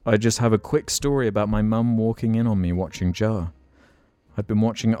 fellas. I just have a quick story about my mum walking in on me watching JAR. I'd been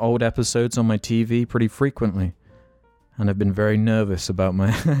watching old episodes on my TV pretty frequently, and I've been very nervous about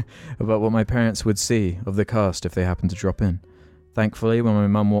about what my parents would see of the cast if they happened to drop in. Thankfully, when my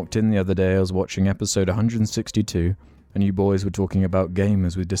mum walked in the other day, I was watching episode 162, and you boys were talking about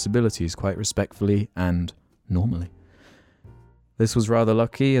gamers with disabilities quite respectfully and normally. This was rather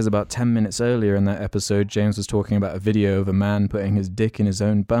lucky, as about 10 minutes earlier in that episode, James was talking about a video of a man putting his dick in his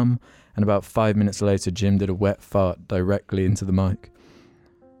own bum, and about 5 minutes later, Jim did a wet fart directly into the mic.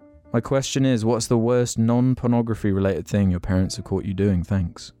 My question is, what's the worst non-pornography related thing your parents have caught you doing?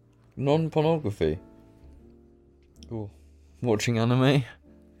 Thanks. Non-pornography? Ooh. Watching anime?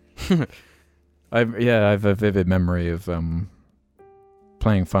 I have a vivid memory of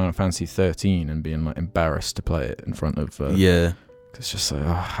playing Final Fantasy 13 and being like embarrassed to play it in front of. Yeah. It's just like,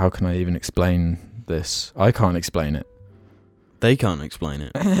 how can I even explain this? I can't explain it. They can't explain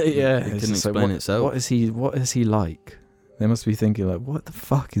it. Yeah, It it's couldn't just like, explain itself. What is he like? They must be thinking like, what the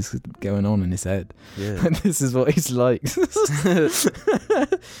fuck is going on in his head? Yeah. This is what he's like.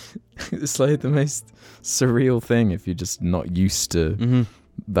 It's like the most surreal thing if you're just not used to Mm-hmm.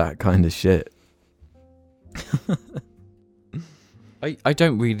 that kind of shit. I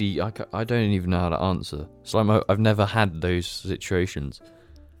don't really, I don't even know how to answer. So I've never had those situations.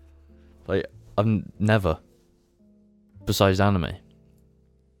 Like, I've never. Besides anime.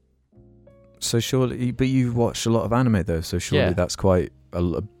 So surely, but you've watched a lot of anime though, so surely Yeah. that's quite a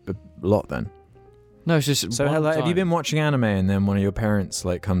lot then. No, it's just So one like, have you time. been watching anime and then one of your parents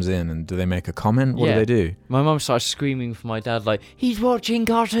like comes in and do they make a comment? What Yeah. do they do? My mum started screaming for my dad, like, he's watching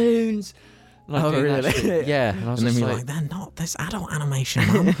cartoons! Like, Oh, doing that really? shit. Yeah. And I was And then just you're like, like, they're not this adult animation,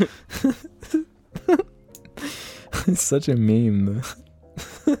 Mum. It's such a meme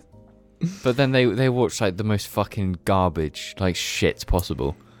though. but then they watch, like, the most fucking garbage, like, shit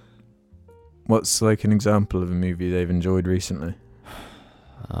possible. What's like an example of a movie they've enjoyed recently?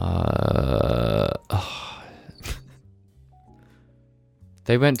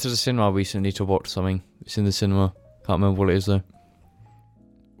 They went to the cinema recently to watch something. It's in the cinema. Can't remember what it is though.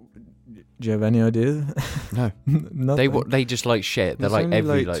 Do you have any idea? No. Nothing. They just like shit. They're There's like only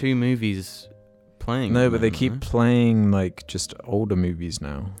every like 2 movies playing. No, at the but they moment, keep right? playing like just older movies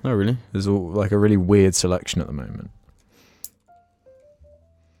now. Oh, really? There's all, like a really weird selection at the moment.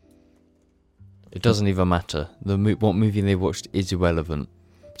 It doesn't even matter. What movie they watched is irrelevant.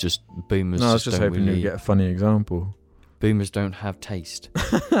 Just boomers. No, I was just don't hoping really, you'd get a funny example. Boomers don't have taste.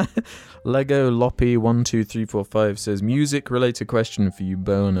 Lego Loppy 12345 says music related question for you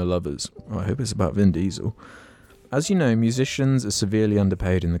boner lovers. Oh, I hope it's about Vin Diesel. As you know, musicians are severely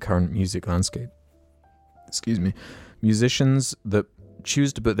underpaid in the current music landscape. Excuse me. Musicians that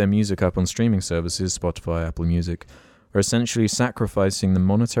choose to put their music up on streaming services, Spotify, Apple Music, are essentially sacrificing the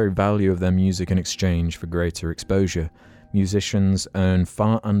monetary value of their music in exchange for greater exposure. Musicians earn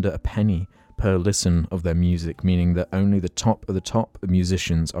far under a penny per listen of their music, meaning that only the top of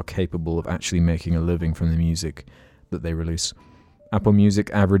musicians are capable of actually making a living from the music that they release. Apple Music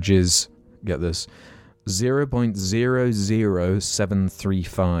averages, get this,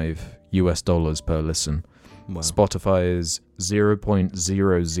 $0.00735 US per listen. Wow. Spotify is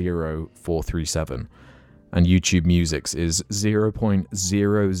 0.00437, and YouTube Music's is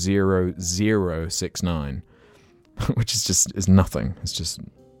 0.00069, which is nothing. It's just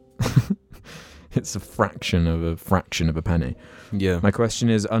it's a fraction of a penny. Yeah. My question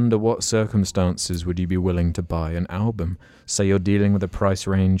is, under what circumstances would you be willing to buy an album? Say you're dealing with a price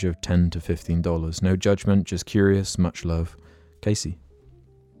range of $10 to $15. No judgment, just curious. Much love. Casey.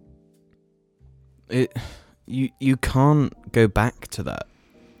 You can't go back to that.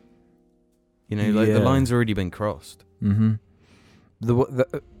 You know, like Yeah. the line's already been crossed. Mm-hmm.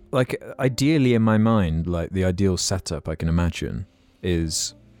 Like, ideally in my mind, like the ideal setup I can imagine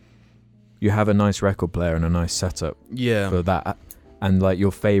is you have a nice record player and a nice setup Yeah. for that, and like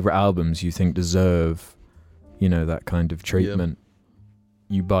your favorite albums you think deserve, you know, that kind of treatment.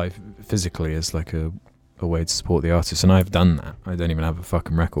 You buy physically as like a way to support the artist, and I've done that. I don't even have a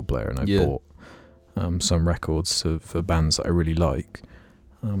fucking record player, and I bought some records for bands that I really like,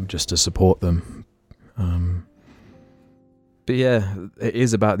 just to support them. But yeah, it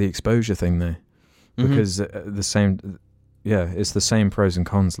is about the exposure thing though, because it's the same pros and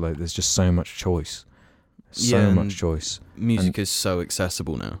cons. Like, there's just so much choice, much choice. Music is so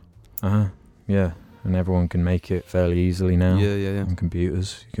accessible now. Yeah, and everyone can make it fairly easily now. Yeah. On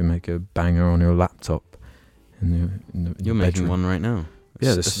computers, you can make a banger on your laptop. In the You're making bedroom. one right now.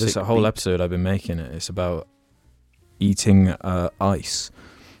 Yeah, A this sick whole beat. episode I've been making it. It's about eating ice.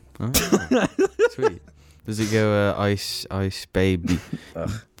 Oh, sweet. Does it go ice baby?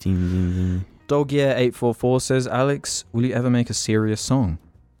 Ugh. Ding, ding, ding. Dogyear844 says, Alex, will you ever make a serious song?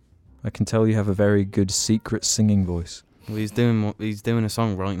 I can tell you have a very good secret singing voice. Well, he's doing a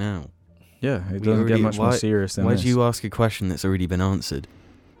song right now. Yeah, it We doesn't get already- much more why- serious than Why'd this. you ask a question that's already been answered?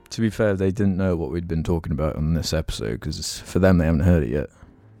 To be fair, they didn't know what we'd been talking about on this episode, because for them they haven't heard it yet.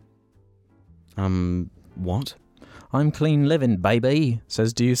 What? I'm clean living, baby.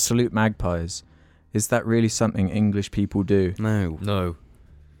 Says, do you salute magpies? Is that really something English people do? No. No.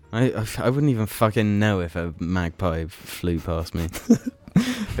 I wouldn't even fucking know if a magpie flew past me.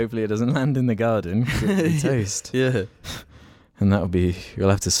 Hopefully it doesn't land in the garden, 'cause it'll be toast. Yeah. And that'll be, you'll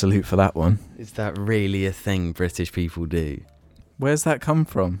have to salute for that one. Is that really a thing British people do? Where's that come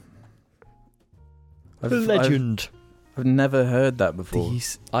from? I've never heard that before.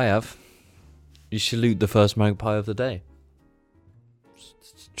 I have. You salute the first magpie of the day.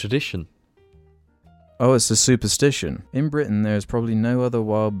 It's tradition. Oh, it's a superstition. In Britain, there is probably no other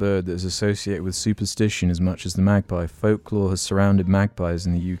wild bird that is associated with superstition as much as the magpie. Folklore has surrounded magpies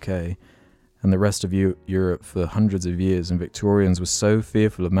in the UK and the rest of Europe for hundreds of years, and Victorians were so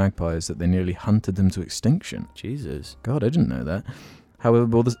fearful of magpies that they nearly hunted them to extinction. Jesus. God, I didn't know that. However,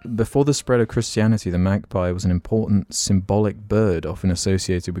 before the spread of Christianity, the magpie was an important symbolic bird, often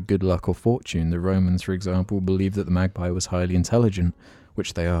associated with good luck or fortune. The Romans, for example, believed that the magpie was highly intelligent,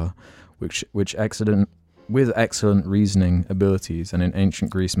 which they are, with excellent reasoning abilities, and in ancient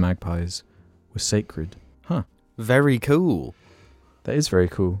Greece, magpies were sacred. Huh. Very cool. That is very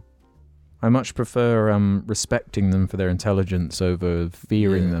cool. I much prefer respecting them for their intelligence over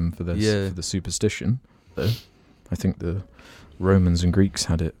fearing them for the superstition, though. I think the Romans and Greeks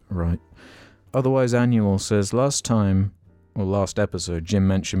had it right. Otherwise Annual says, last episode, Jim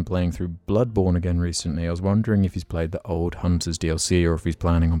mentioned playing through Bloodborne again recently. I was wondering if he's played the old Hunters DLC or if he's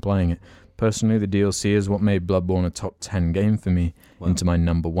planning on playing it. Personally, the DLC is what made Bloodborne a top 10 game for me, into my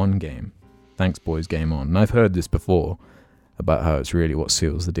number 1 game. Thanks, boys, game on. And I've heard this before, about how it's really what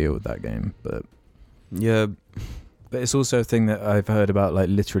seals the deal with that game. But yeah, but it's also a thing that I've heard about, like,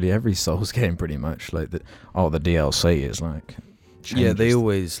 literally every Souls game pretty much. Like, the DLC is like... Yeah, they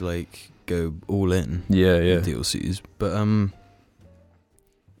always, like, go all in. Yeah. DLCs. But,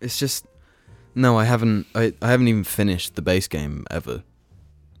 it's just... No, I haven't even finished the base game ever.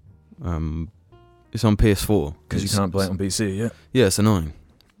 It's on PS4. Because you can't play it on PC, yeah? Yeah, it's annoying.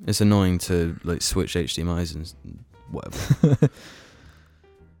 It's annoying to, like, switch HDMIs and whatever.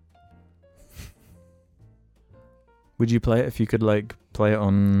 Would you play it if you could, like, play it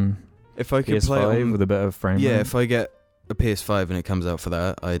on if I could PS5 play it on, with a better frame rate? Yeah, if I get a PS5 and it comes out for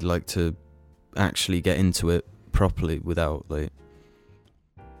that, I'd like to actually get into it properly without, like...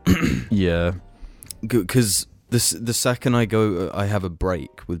 Yeah. Because the second I have a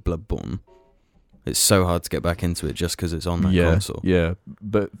break with Bloodborne, it's so hard to get back into it just because it's on that console. Yeah,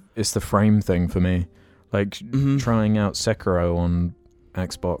 but it's the frame thing for me. Like, trying out Sekiro on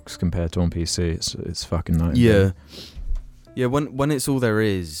Xbox compared to on PC, it's fucking nice. Yeah. Yeah, when it's all there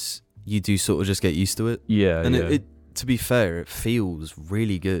is, you do sort of just get used to it. Yeah, and yeah. It to be fair, it feels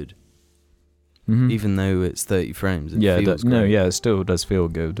really good. Even though it's 30 frames. It feels great. It still does feel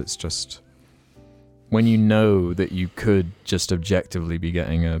good. It's just... when you know that you could just objectively be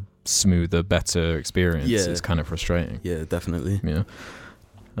getting a smoother, better experience, it's kind of frustrating. Yeah, definitely. Yeah.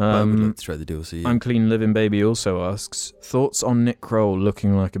 I would like to try the DLC. I'm Clean Living Baby also asks, thoughts on Nick Kroll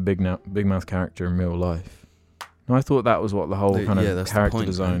looking like a Big Mouth character in real life? And I thought that was what the whole kind of character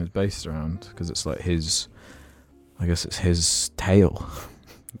design is based around, because it's like his... I guess it's his tale.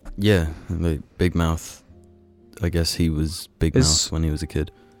 Yeah, like Big Mouth. I guess he was Big Mouth when he was a kid.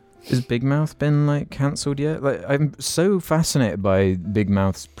 Has Big Mouth been, like, cancelled yet? Like, I'm so fascinated by Big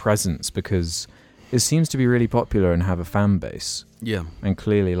Mouth's presence because it seems to be really popular and have a fan base. Yeah. And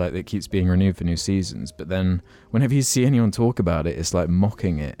clearly, like, it keeps being renewed for new seasons. But then, whenever you see anyone talk about it, it's like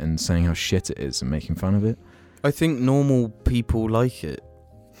mocking it and saying how shit it is and making fun of it. I think normal people like it.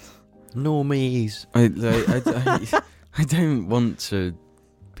 Normies. I don't want to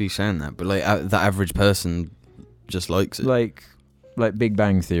be saying that, but like the average person just likes it. Like Big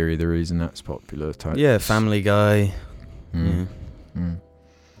Bang Theory, the reason that's popular type. Yeah, Family Guy. Yeah. Oh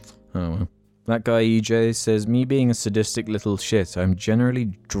well. That guy EJ says, me being a sadistic little shit, I'm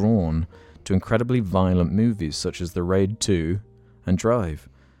generally drawn to incredibly violent movies such as The Raid 2 and Drive.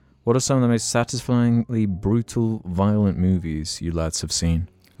 What are some of the most satisfyingly brutal, violent movies you lads have seen?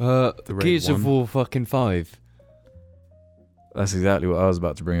 Gears of War fucking 5. That's exactly what I was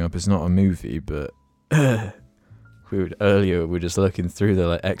about to bring up. It's not a movie, but we were just looking through the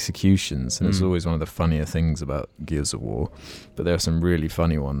like executions, and it's always one of the funnier things about Gears of War. But there are some really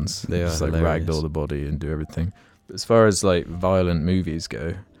funny ones. They just are like hilarious. ragdoll the body and do everything. But as far as like violent movies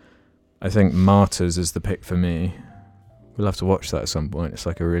go, I think Martyrs is the pick for me. We'll have to watch that at some point. It's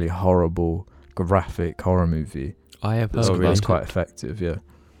like a really horrible, graphic horror movie. I have That's heard about it. quite effective, yeah.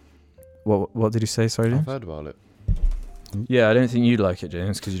 What did you say, sorry, James? I've heard about it. Yeah, I don't think you'd like it,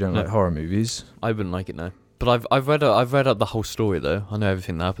 James, because you don't like horror movies. I wouldn't like it, no. But I've read up the whole story though. I know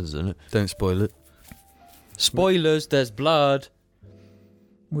everything that happens in it. Don't spoil it. Spoilers. There's blood.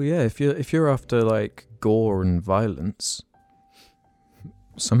 Well, yeah, if you're after like gore and violence,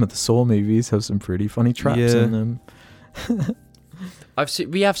 some of the Saw movies have some pretty funny traps in them.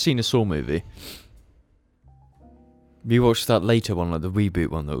 We have seen a Saw movie. We watched that later one, like the reboot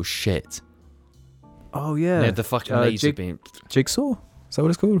one that was shit. Oh yeah, Yeah, the fucking laser beam. Jigsaw? Is that what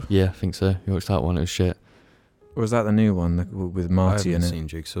it's called? Yeah, I think so. We watched that one. It was shit. Or was that the new one with I Marty haven't in it? seen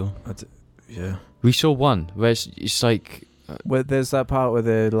Jigsaw. Yeah. We saw one where it's like Where there's that part where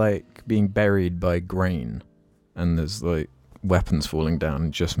they're like being buried by grain, and there's like weapons falling down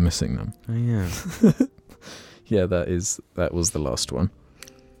and just missing them. Oh yeah. Yeah, that was the last one.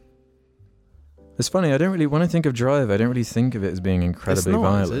 It's funny. When I think of Drive, I don't really think of it as being incredibly It's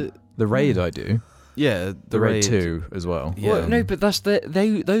not, is violent. it? The Raid, I do. Yeah, The Raid 2 as well. Yeah. Well, no, but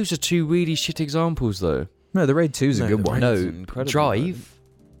those are two really shit examples though. No, the Raid 2 is a No, good the one. Raid's No, incredibly Drive.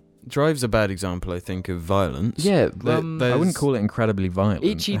 Drive's a bad example, I think, of violence. Yeah, I wouldn't call it incredibly violent.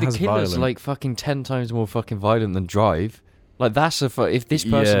 Itchy It the has Killer's violent- like fucking 10 times more fucking violent than Drive. Like that's if this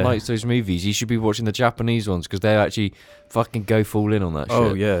person Yeah. likes those movies, you should be watching the Japanese ones because they actually fucking go full in on that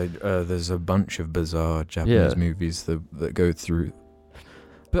Oh shit. yeah, there's a bunch of bizarre Japanese Yeah. movies that go through.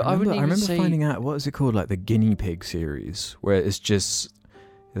 But I wouldn't even remember say finding out what is it called, like the Guinea Pig series, where it's just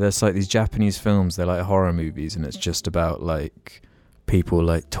there's like these Japanese films. They're like horror movies, and it's just about like people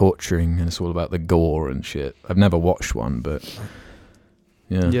like torturing, and it's all about the gore and shit. I've never watched one, but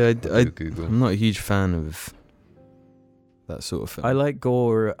yeah, Yeah, Google. I'm not a huge fan of that sort of film. I like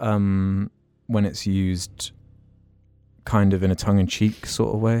gore when it's used kind of in a tongue-in-cheek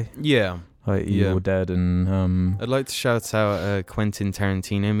sort of way, Yeah. like Yeah. Evil Dead and I'd like to shout out Quentin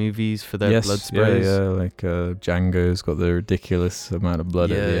Tarantino movies for their yes, blood sprays. yeah, like Django's got the ridiculous amount of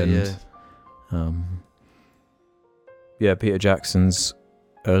blood at the end. Yeah, Peter Jackson's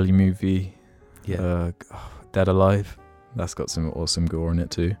early movie, Yeah. Dead Alive, that's got some awesome gore in it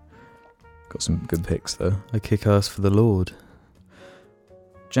too. Got some good picks though. I kick ass for the Lord.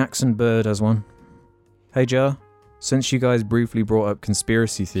 Jackson Bird has one. Hey Jar, since you guys briefly brought up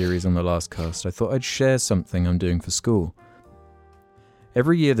conspiracy theories on the last cast, I thought I'd share something I'm doing for school.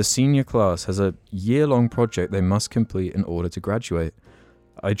 Every year the senior class has a year-long project they must complete in order to graduate.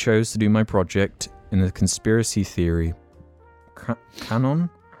 I chose to do my project in the conspiracy theory canon?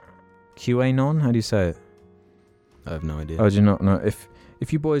 QAnon? How do you say it? I have no idea. Oh, do you not know?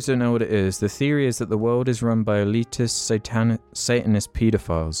 If you boys don't know what it is, the theory is that the world is run by elitist Satanist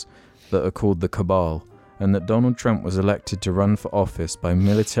pedophiles that are called the Cabal, and that Donald Trump was elected to run for office by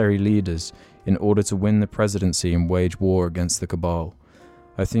military leaders in order to win the presidency and wage war against the Cabal.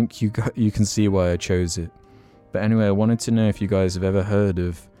 I think you can see why I chose it. But anyway, I wanted to know if you guys have ever heard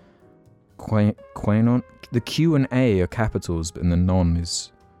of QAnon. The Q and A are capitals, but the non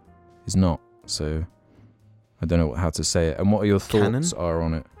is not. So I don't know how to say it. And what are your thoughts are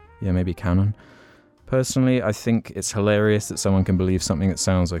on it? Yeah, maybe canon. Personally, I think it's hilarious that someone can believe something that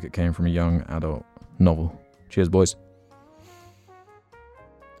sounds like it came from a young adult novel. Cheers, boys.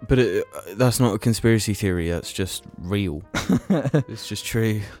 But that's not a conspiracy theory. That's just real. It's just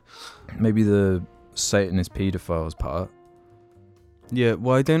true. Maybe the Satanist pedophiles part. Yeah.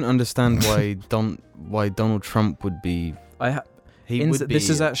 Well, I don't understand why Donald Trump would be. This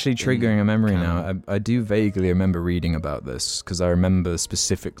is actually triggering a memory now. I do vaguely remember reading about this because I remember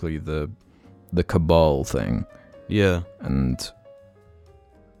specifically the Cabal thing. Yeah. And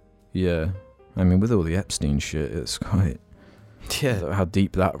yeah, I mean, with all the Epstein shit, it's quite how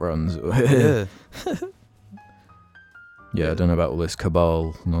deep that runs. Yeah. Yeah, I don't know about all this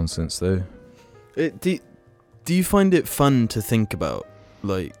Cabal nonsense though. Do you find it fun to think about?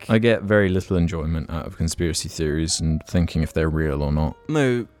 Like, I get very little enjoyment out of conspiracy theories and thinking if they're real or not.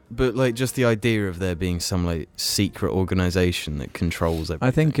 no, but like just the idea of there being some like secret organization that controls everything.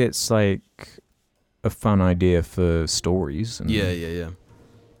 I think it's like a fun idea for stories. And, Yeah. yeah,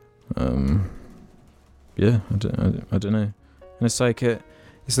 I don't know. And it's like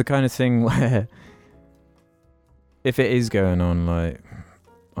it's the kind of thing where if it is going on, like,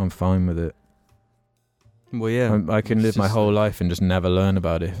 I'm fine with it. Well, yeah. I can It's live my just whole life and just never learn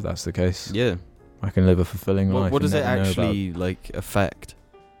about it if that's the case. Yeah. I can live a fulfilling life. What and does it never know about- actually like affect?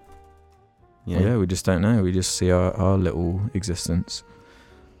 Yeah, we just don't know. We just see our little existence.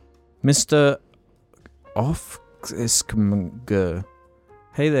 Mr. Offskmger.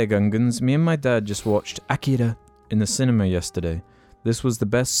 Hey there, Gungans. Me and my dad just watched Akira in the cinema yesterday. This was the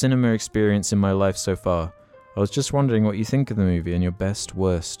best cinema experience in my life so far. I was just wondering what you think of the movie and your best,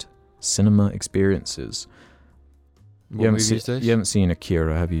 worst cinema experiences. What movie is this? You haven't seen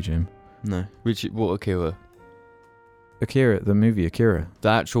Akira, have you, Jim? No. What Akira? Akira, the movie Akira. The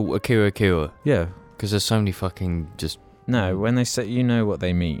actual Akira. Yeah. Because there's so many fucking just... No, when they say, you know what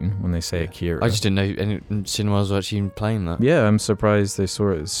they mean when they say Akira. I just didn't know any cinemas were actually playing that. Yeah, I'm surprised they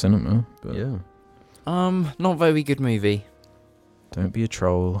saw it at cinema. But Yeah. Not very good movie. Don't be a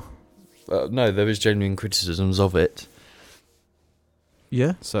troll. No, there was genuine criticisms of it.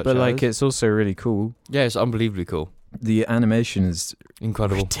 Yeah, Such but like as? it's also really cool. Yeah, it's unbelievably cool. The animation is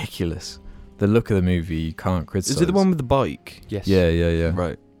Incredible. ridiculous. the look of the movie you can't criticize. Is it the one with the bike? Yes. Yeah.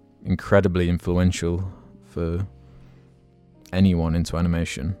 Right. Incredibly influential for anyone into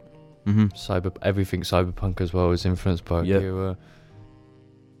animation. Mm-hmm. Everything cyberpunk as well is influenced by Yep. Akira.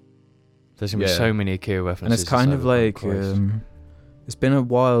 There's gonna be Yeah. so many Akira references. And it's kind to of Cyberpunk, like Christ. it's been a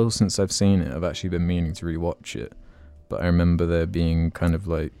while since I've seen it. I've actually been meaning to rewatch it, but I remember there being kind of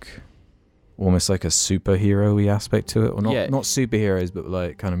like almost like a superhero-y aspect to it, or not Yeah. not superheroes, but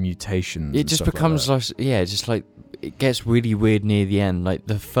like kind of mutations. It and just stuff becomes like like just like it gets really weird near the end. Like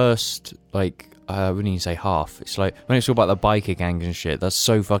the first I wouldn't even say half. It's like when it's all about the biker gangs and shit. That's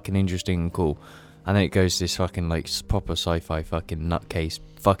so fucking interesting and cool. And then it goes this fucking like proper sci-fi fucking nutcase,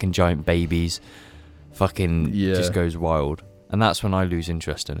 fucking giant babies, fucking Yeah. just goes wild. And that's when I lose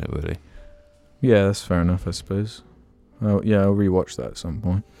interest in it really. yeah, that's fair enough, I suppose. Oh yeah, I'll rewatch that at some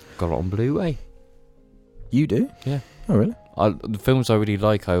point. Got it on Blu-ray. You do? Yeah. Oh really? The films I really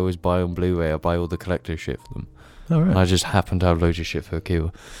like, I always buy on Blu-ray. I buy all the collector shit for them. All right. And I just happen to have loads of shit for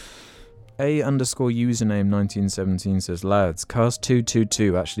Akira. A_username 1917 says, lads, Cast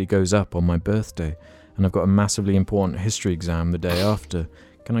 222 actually goes up on my birthday, and I've got a massively important history exam the day after.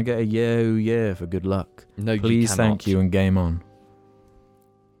 Can I get a yeah, ooh, yeah for good luck? No, Please, you thank you, and game on.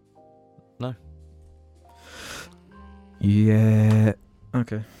 No. Yeah.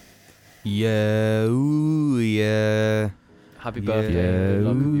 Okay. Yeah. Ooh, yeah. Happy Yeah. birthday. Good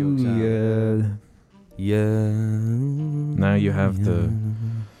luck with your exam. Yeah. Now you have the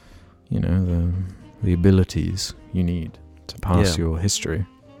abilities you need to pass Yeah. your history.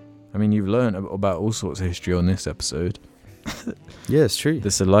 I mean, you've learned about all sorts of history on this episode. Yeah, it's true.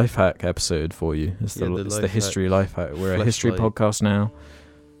 This is a life hack episode for you. It's the, Yeah, the it's the life history life hack. We're a history Fleshlight. podcast now.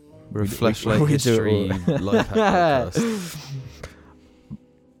 We're a we flashlight do it history all. life hack podcast.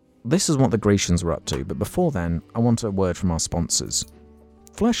 This is what the Grecians were up to, but before then, I want a word from our sponsors.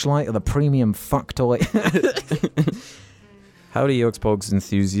 Fleshlight are the premium fuck toy. Howdy, Yogspogs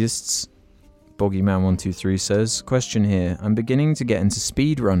enthusiasts. Boggyman123 says, question here. I'm beginning to get into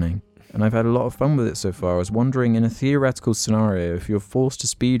speedrunning, and I've had a lot of fun with it so far. I was wondering, in a theoretical scenario, if you're forced to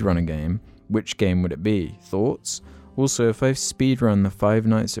speedrun a game, which game would it be? Thoughts? Also, if I speedrun the Five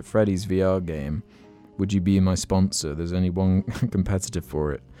Nights at Freddy's VR game, would you be my sponsor? There's only one competitor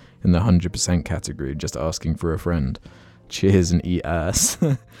for it in the 100% category, just asking for a friend. Cheers and eat ass.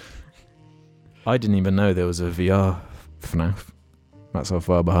 I didn't even know there was a VR FNAF. That's how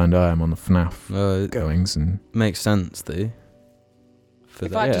far behind I am on the FNAF It goings. And makes sense, though. For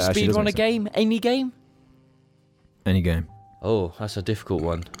If that. I had Yeah, to actually speed does run a make game, any game? any game. Oh, that's a difficult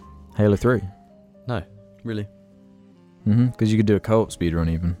one. Halo 3. Really? Because you could do a co-op speedrun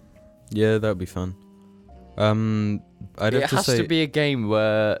even. Yeah, that would be fun. I'd It have to has say to be a game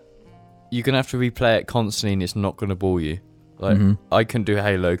where you're going to have to replay it constantly and it's not going to bore you. Like, Mhm. I can do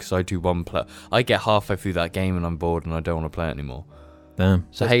Halo because I do one play. I get halfway through that game and I'm bored and I don't want to play it anymore. Damn.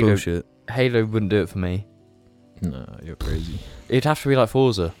 So that's bullshit. Halo wouldn't do it for me. No, you're crazy. It'd have to be like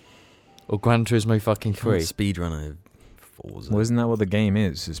Forza or Gran Turismo fucking 3. Speedrunner. Forza. Well, isn't that what the game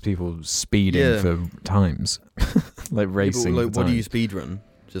is? Is people speeding Yeah. for times, like racing. Like, for what do you times. speedrun?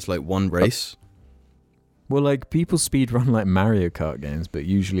 Just like one race? Well, like people speedrun like Mario Kart games, but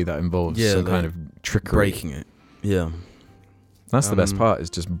usually that involves Yeah, some like kind of trickery. Breaking it. Yeah. That's the best Um, part, is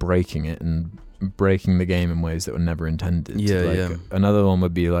just breaking it and breaking the game in ways that were never intended. Yeah, Like, yeah. Another one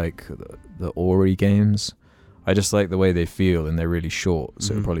would be like the Ori games. I just like the way they feel, and they're really short,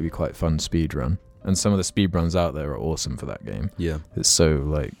 so it'd Mhm. probably be quite fun to speedrun. And some of the speedruns out there are awesome for that game. Yeah. It's so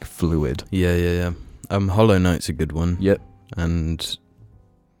like fluid. Yeah. Hollow Knight's a good one. Yep. And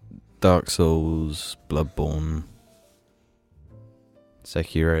Dark Souls, Bloodborne,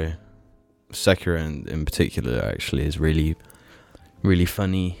 Sekiro. Sekiro in particular actually is really, really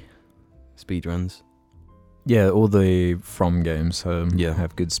funny speedruns. Yeah, all the From games Yeah.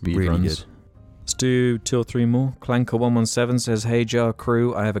 have good speedruns. Really good. Let's do 2 or 3 more. Clanker117 says, hey Jar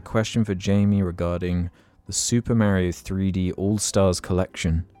Crew, I have a question for Jamie regarding the Super Mario 3D All-Stars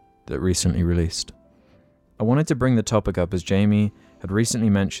collection that recently released. I wanted to bring the topic up as Jamie had recently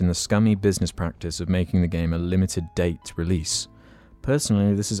mentioned the scummy business practice of making the game a limited date release.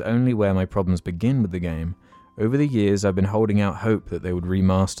 Personally, this is only where my problems begin with the game. Over the years, I've been holding out hope that they would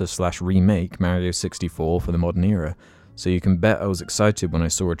remaster/remake Mario 64 for the modern era, so you can bet I was excited when I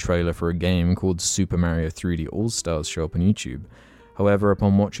saw a trailer for a game called Super Mario 3D All-Stars show up on YouTube. However,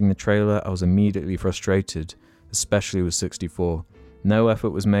 upon watching the trailer, I was immediately frustrated, especially with 64. No effort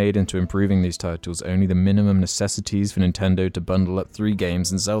was made into improving these titles, only the minimum necessities for Nintendo to bundle up 3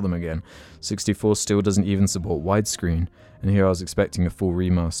 games and sell them again. 64 still doesn't even support widescreen, and here I was expecting a full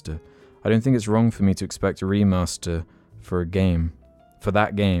remaster. I don't think it's wrong for me to expect a remaster for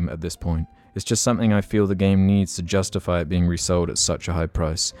that game at this point. It's just something I feel the game needs to justify it being resold at such a high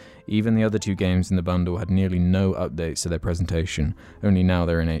price. Even the other 2 games in the bundle had nearly no updates to their presentation, only now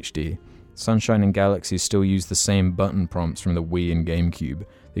they're in HD. Sunshine and Galaxy still use the same button prompts from the Wii and GameCube.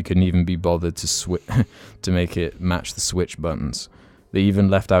 They couldn't even be bothered to to make it match the Switch buttons. They even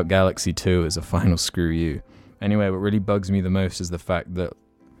left out Galaxy 2 as a final screw you. Anyway, what really bugs me the most is the fact that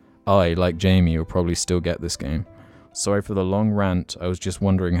I, like Jamie, will probably still get this game. Sorry for the long rant, I was just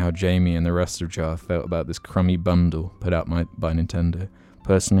wondering how Jamie and the rest of Jar felt about this crummy bundle put out by Nintendo.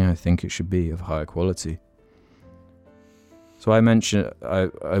 Personally, I think it should be of higher quality. So I mentioned,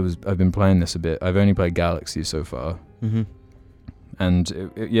 I've been playing this a bit. I've only played Galaxy so far. Mm-hmm.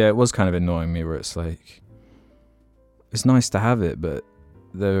 And it was kind of annoying me where it's like, it's nice to have it, but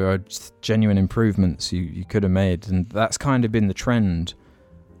there are genuine improvements you could have made. And that's kind of been the trend.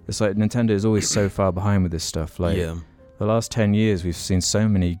 It's like Nintendo is always so far behind with this stuff. Like the last 10 years, we've seen so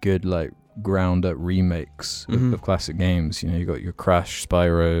many good, like, ground up remakes of classic games. You know, you got your Crash,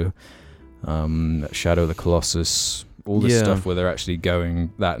 Spyro, Shadow of the Colossus, all this stuff where they're actually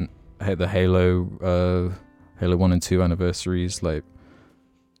going the Halo 1 and 2 anniversaries, like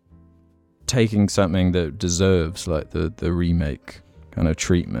taking something that deserves like the remake kind of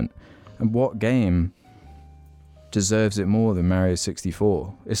treatment. And what game deserves it more than Mario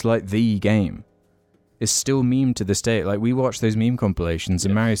 64? It's like the game. It's still memed to this day. Like, we watch those meme compilations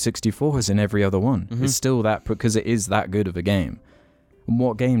and Mario 64 is in every other one. It's still that because it is that good of a game. And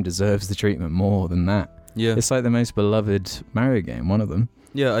what game deserves the treatment more than that? Yeah. It's like the most beloved Mario game, one of them.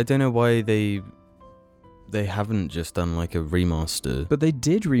 Yeah, I don't know why they haven't just done like a remaster. But they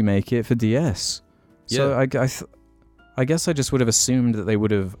did remake it for DS. So I guess I just would have assumed that they would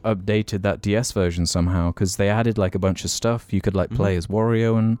have updated that DS version somehow, because they added like a bunch of stuff. You could like play as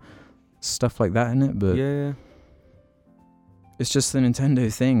Wario and stuff like that in it, but it's just the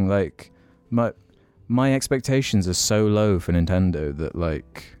Nintendo thing. Like, my expectations are so low for Nintendo that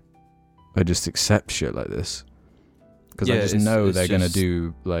like I just accept shit like this. Because I just know they're going to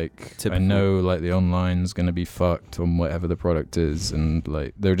do, like, typical. I know, like, the online's going to be fucked on whatever the product is, and,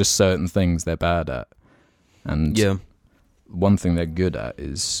 like, there are just certain things they're bad at. And one thing they're good at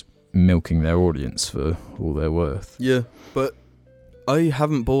is milking their audience for all they're worth. Yeah, but I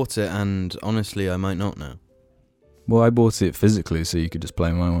haven't bought it, and honestly, I might not now. Well, I bought it physically, so you could just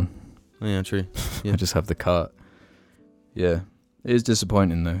play my one. Oh, yeah, true. Yeah. I just have the cart. Yeah. It is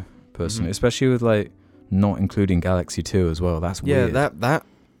disappointing, though, personally. Especially with, like, not including Galaxy 2 as well. That's weird. Yeah, that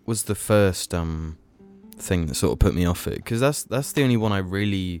was the first thing that sort of put me off it, because that's the only one I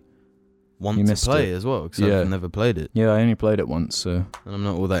really want to play as well, because I've never played it. Yeah, I only played it once, so... And I'm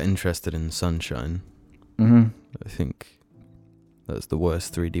not all that interested in Sunshine. I think that's the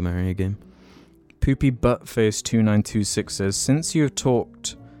worst 3D Mario game. Poopy Buttface 2926 says, since you have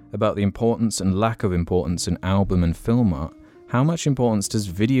talked about the importance and lack of importance in album and film art, how much importance does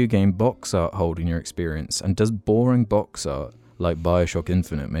video game box art hold in your experience? And does boring box art, like Bioshock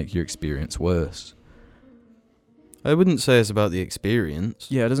Infinite, make your experience worse? I wouldn't say it's about the experience.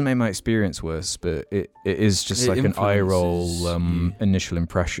 Yeah, it doesn't make my experience worse, but it is just like an eye roll initial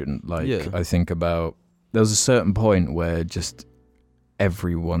impression. Like, I think about... There was a certain point where just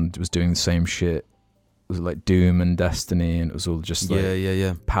everyone was doing the same shit. It was like Doom and Destiny, and it was all just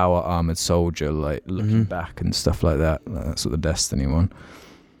like power armored soldier, like looking back and stuff like that. That's what the Destiny one.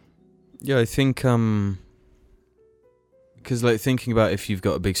 Yeah, I think because like thinking about if you've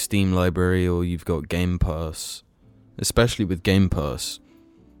got a big Steam library or you've got Game Pass, especially with Game Pass,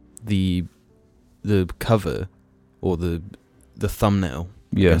 the cover or the thumbnail,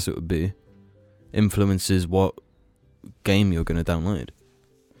 I guess it would be, influences what game you're going to download.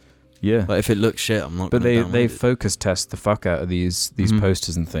 Yeah, like if it looks shit, I'm not. But they focus test the fuck out of these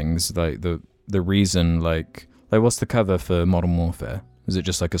posters and things. Like the reason, like what's the cover for Modern Warfare? Is it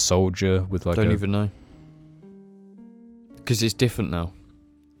just like a soldier with like? Don't even know. Because it's different now.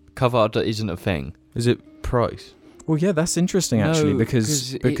 Cover art isn't a thing. Is it price? Well, yeah, that's interesting actually,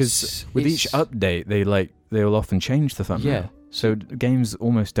 because with each update they'll often change the thumbnail. Yeah. So games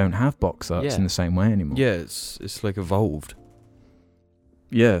almost don't have box arts in the same way anymore. Yeah, it's like evolved.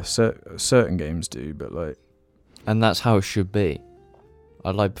 Yeah, so certain games do, but like... And that's how it should be.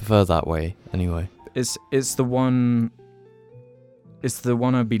 I'd prefer that way, anyway. It's the one... It's the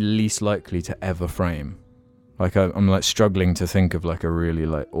one I'd be least likely to ever frame. Like, I'm like struggling to think of like a really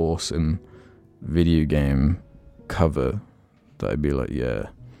like awesome video game cover that I'd be like,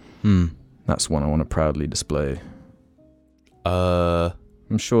 that's one I want to proudly display.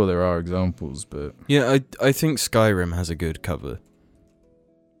 I'm sure there are examples, but... Yeah, I think Skyrim has a good cover.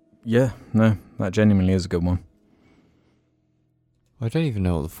 Yeah, no, that genuinely is a good one. I don't even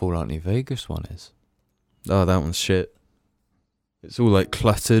know what the Fallout New Vegas one is. Oh, that one's shit. It's all like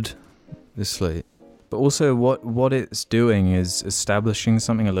cluttered. It's like, But also, what it's doing is establishing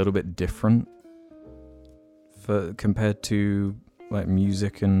something a little bit different compared to like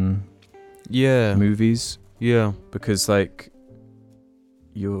music and yeah, movies. yeah, Because like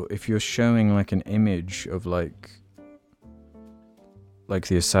if you're showing like an image of like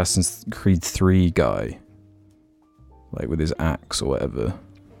the Assassin's Creed 3 guy, like with his axe or whatever,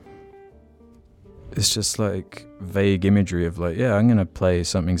 it's just like vague imagery of like, yeah, I'm gonna play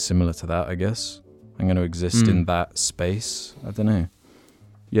something similar to that, I guess. I'm gonna exist in that space. I don't know.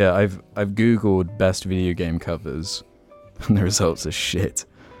 Yeah, I've googled best video game covers, and the results are shit.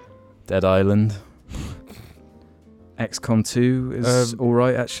 Dead Island. XCOM 2 is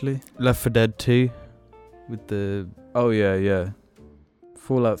alright, actually. Left 4 Dead 2 with the... Oh, yeah.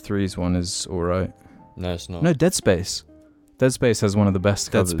 Fallout 3's one is alright. No, it's not. No, Dead Space. Dead Space has one of the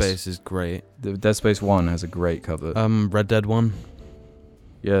best covers. Dead Space is great. The Dead Space 1 has a great cover. Red Dead 1.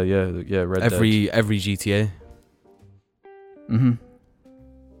 Yeah, Red Dead. Every GTA. Mm-hmm.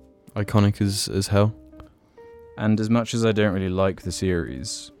 Iconic as hell. And as much as I don't really like the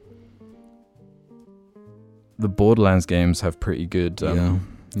series, the Borderlands games have pretty good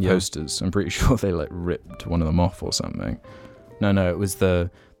posters. I'm pretty sure they like ripped one of them off or something. No, it was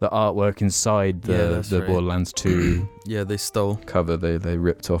the artwork inside the right. Borderlands 2 yeah, they stole cover. They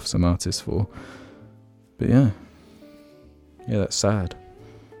ripped off some artists for. But yeah, that's sad.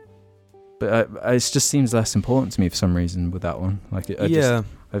 But it just seems less important to me for some reason with that one. Like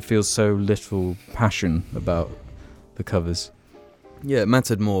I feel so little passion about the covers. Yeah, it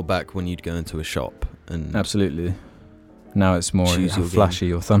mattered more back when you'd go into a shop and absolutely. Now it's more how flashy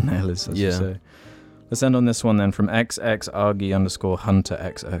your thumbnail is, as you say. Let's end on this one then from XX_Hunter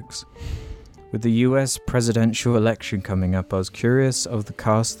XX. With the US presidential election coming up, I was curious of the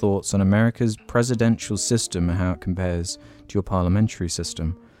cast thoughts on America's presidential system and how it compares to your parliamentary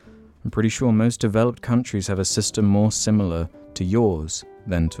system. I'm pretty sure most developed countries have a system more similar to yours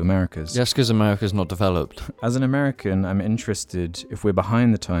than to America's. Just because America's not developed. As an American, I'm interested if we're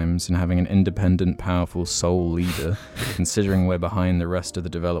behind the times in having an independent, powerful sole leader, considering we're behind the rest of the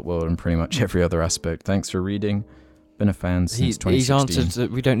developed world in pretty much every other aspect. Thanks for reading. Been a fan since 2016. He's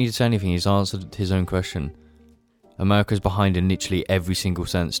answered, we don't need to say anything, he's answered his own question. America's behind in literally every single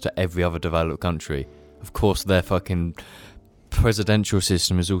sense to every other developed country. Of course, their fucking presidential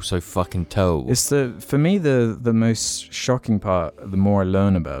system is also fucking terrible. It's for me the most shocking part, the more I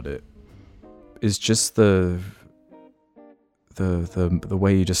learn about it, is just the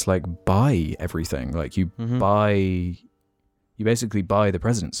way you just like buy everything. Like you basically buy the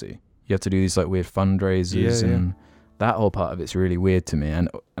presidency. You have to do these like weird fundraisers and that whole part of it's really weird to me, and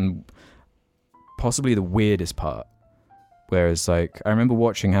possibly the weirdest part. Whereas, like, I remember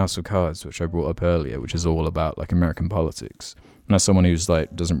watching House of Cards, which I brought up earlier, which is all about, like, American politics. And as someone who's,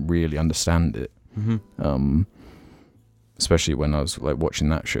 like, doesn't really understand it, especially when I was, like, watching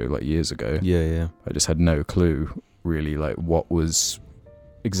that show, like, years ago. Yeah. I just had no clue, really, like, what was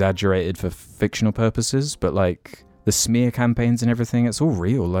exaggerated for fictional purposes. But, like, the smear campaigns and everything, it's all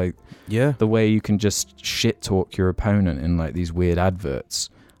real. Like, the way you can just shit-talk your opponent in, like, these weird adverts.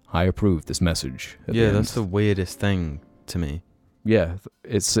 I approve this message. That's the weirdest thing to me. Yeah,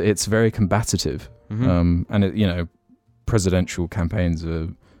 it's very combative, and presidential campaigns or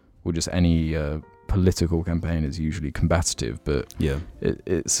just any political campaign is usually combative, but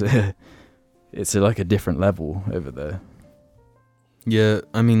it's like a different level over there. Yeah,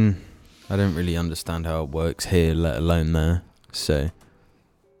 I mean, I don't really understand how it works here, let alone there. So,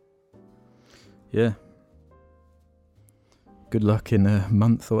 yeah. Good luck in a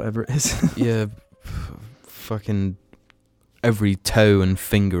month or whatever it is. Fucking every toe and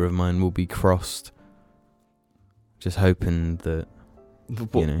finger of mine will be crossed. Just hoping that,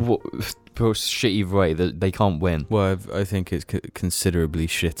 what shit either way, that they can't win. Well, I think it's considerably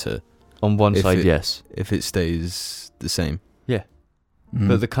shitter. On one side, yes. If it stays the same. Yeah.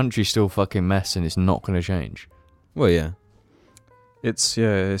 But the country's still fucking mess and it's not going to change. Well, yeah. It's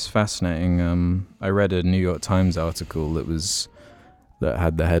fascinating. I read a New York Times article that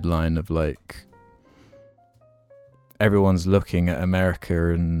had the headline of like, everyone's looking at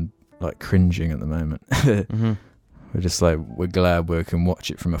America and like cringing at the moment. We're just like, we're glad we can watch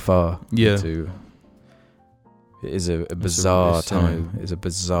it from afar. Yeah. It is a bizarre time. It's a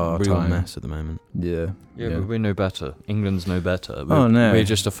bizarre real time. Mess at the moment. Yeah. But we know better. England's no better. We're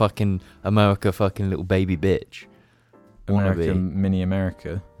just a fucking America fucking little baby bitch. Mini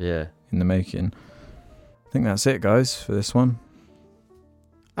America. Yeah. In the making. I think that's it, guys, for this one.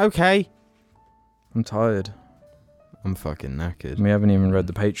 Okay. I'm tired. I'm fucking knackered. We haven't even read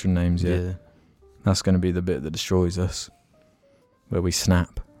the patron names yet. Yeah. That's going to be the bit that destroys us. Where we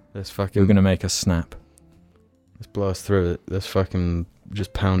snap. Let's You're fucking going to make us snap. let's blast through it. Let's fucking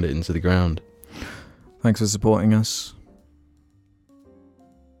just pound it into the ground. Thanks for supporting us.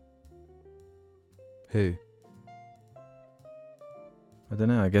 Who? I don't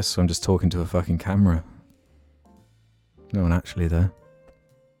know, I guess I'm just talking to a fucking camera. No one actually there.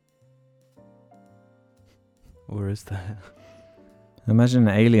 Or is that? Imagine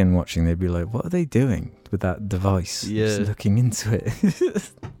an alien watching, they'd be like, what are they doing with that device? Yeah. Just looking into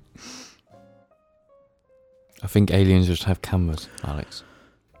it. I think aliens just have cameras, Alex.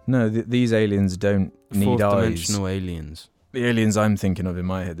 No, these aliens don't need Fourth eyes. dimensional aliens. The aliens I'm thinking of in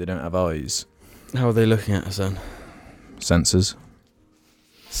my head, they don't have eyes. How are they looking at us then? Sensors.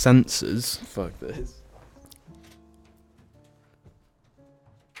 Sensors? Fuck this.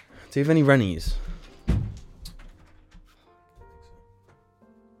 Do you have any Rennies?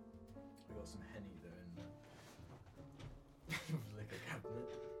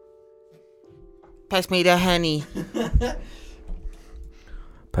 Pass me the honey.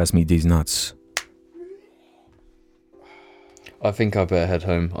 Pass me these nuts. I think I better head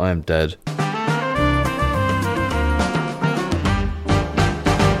home. I am dead.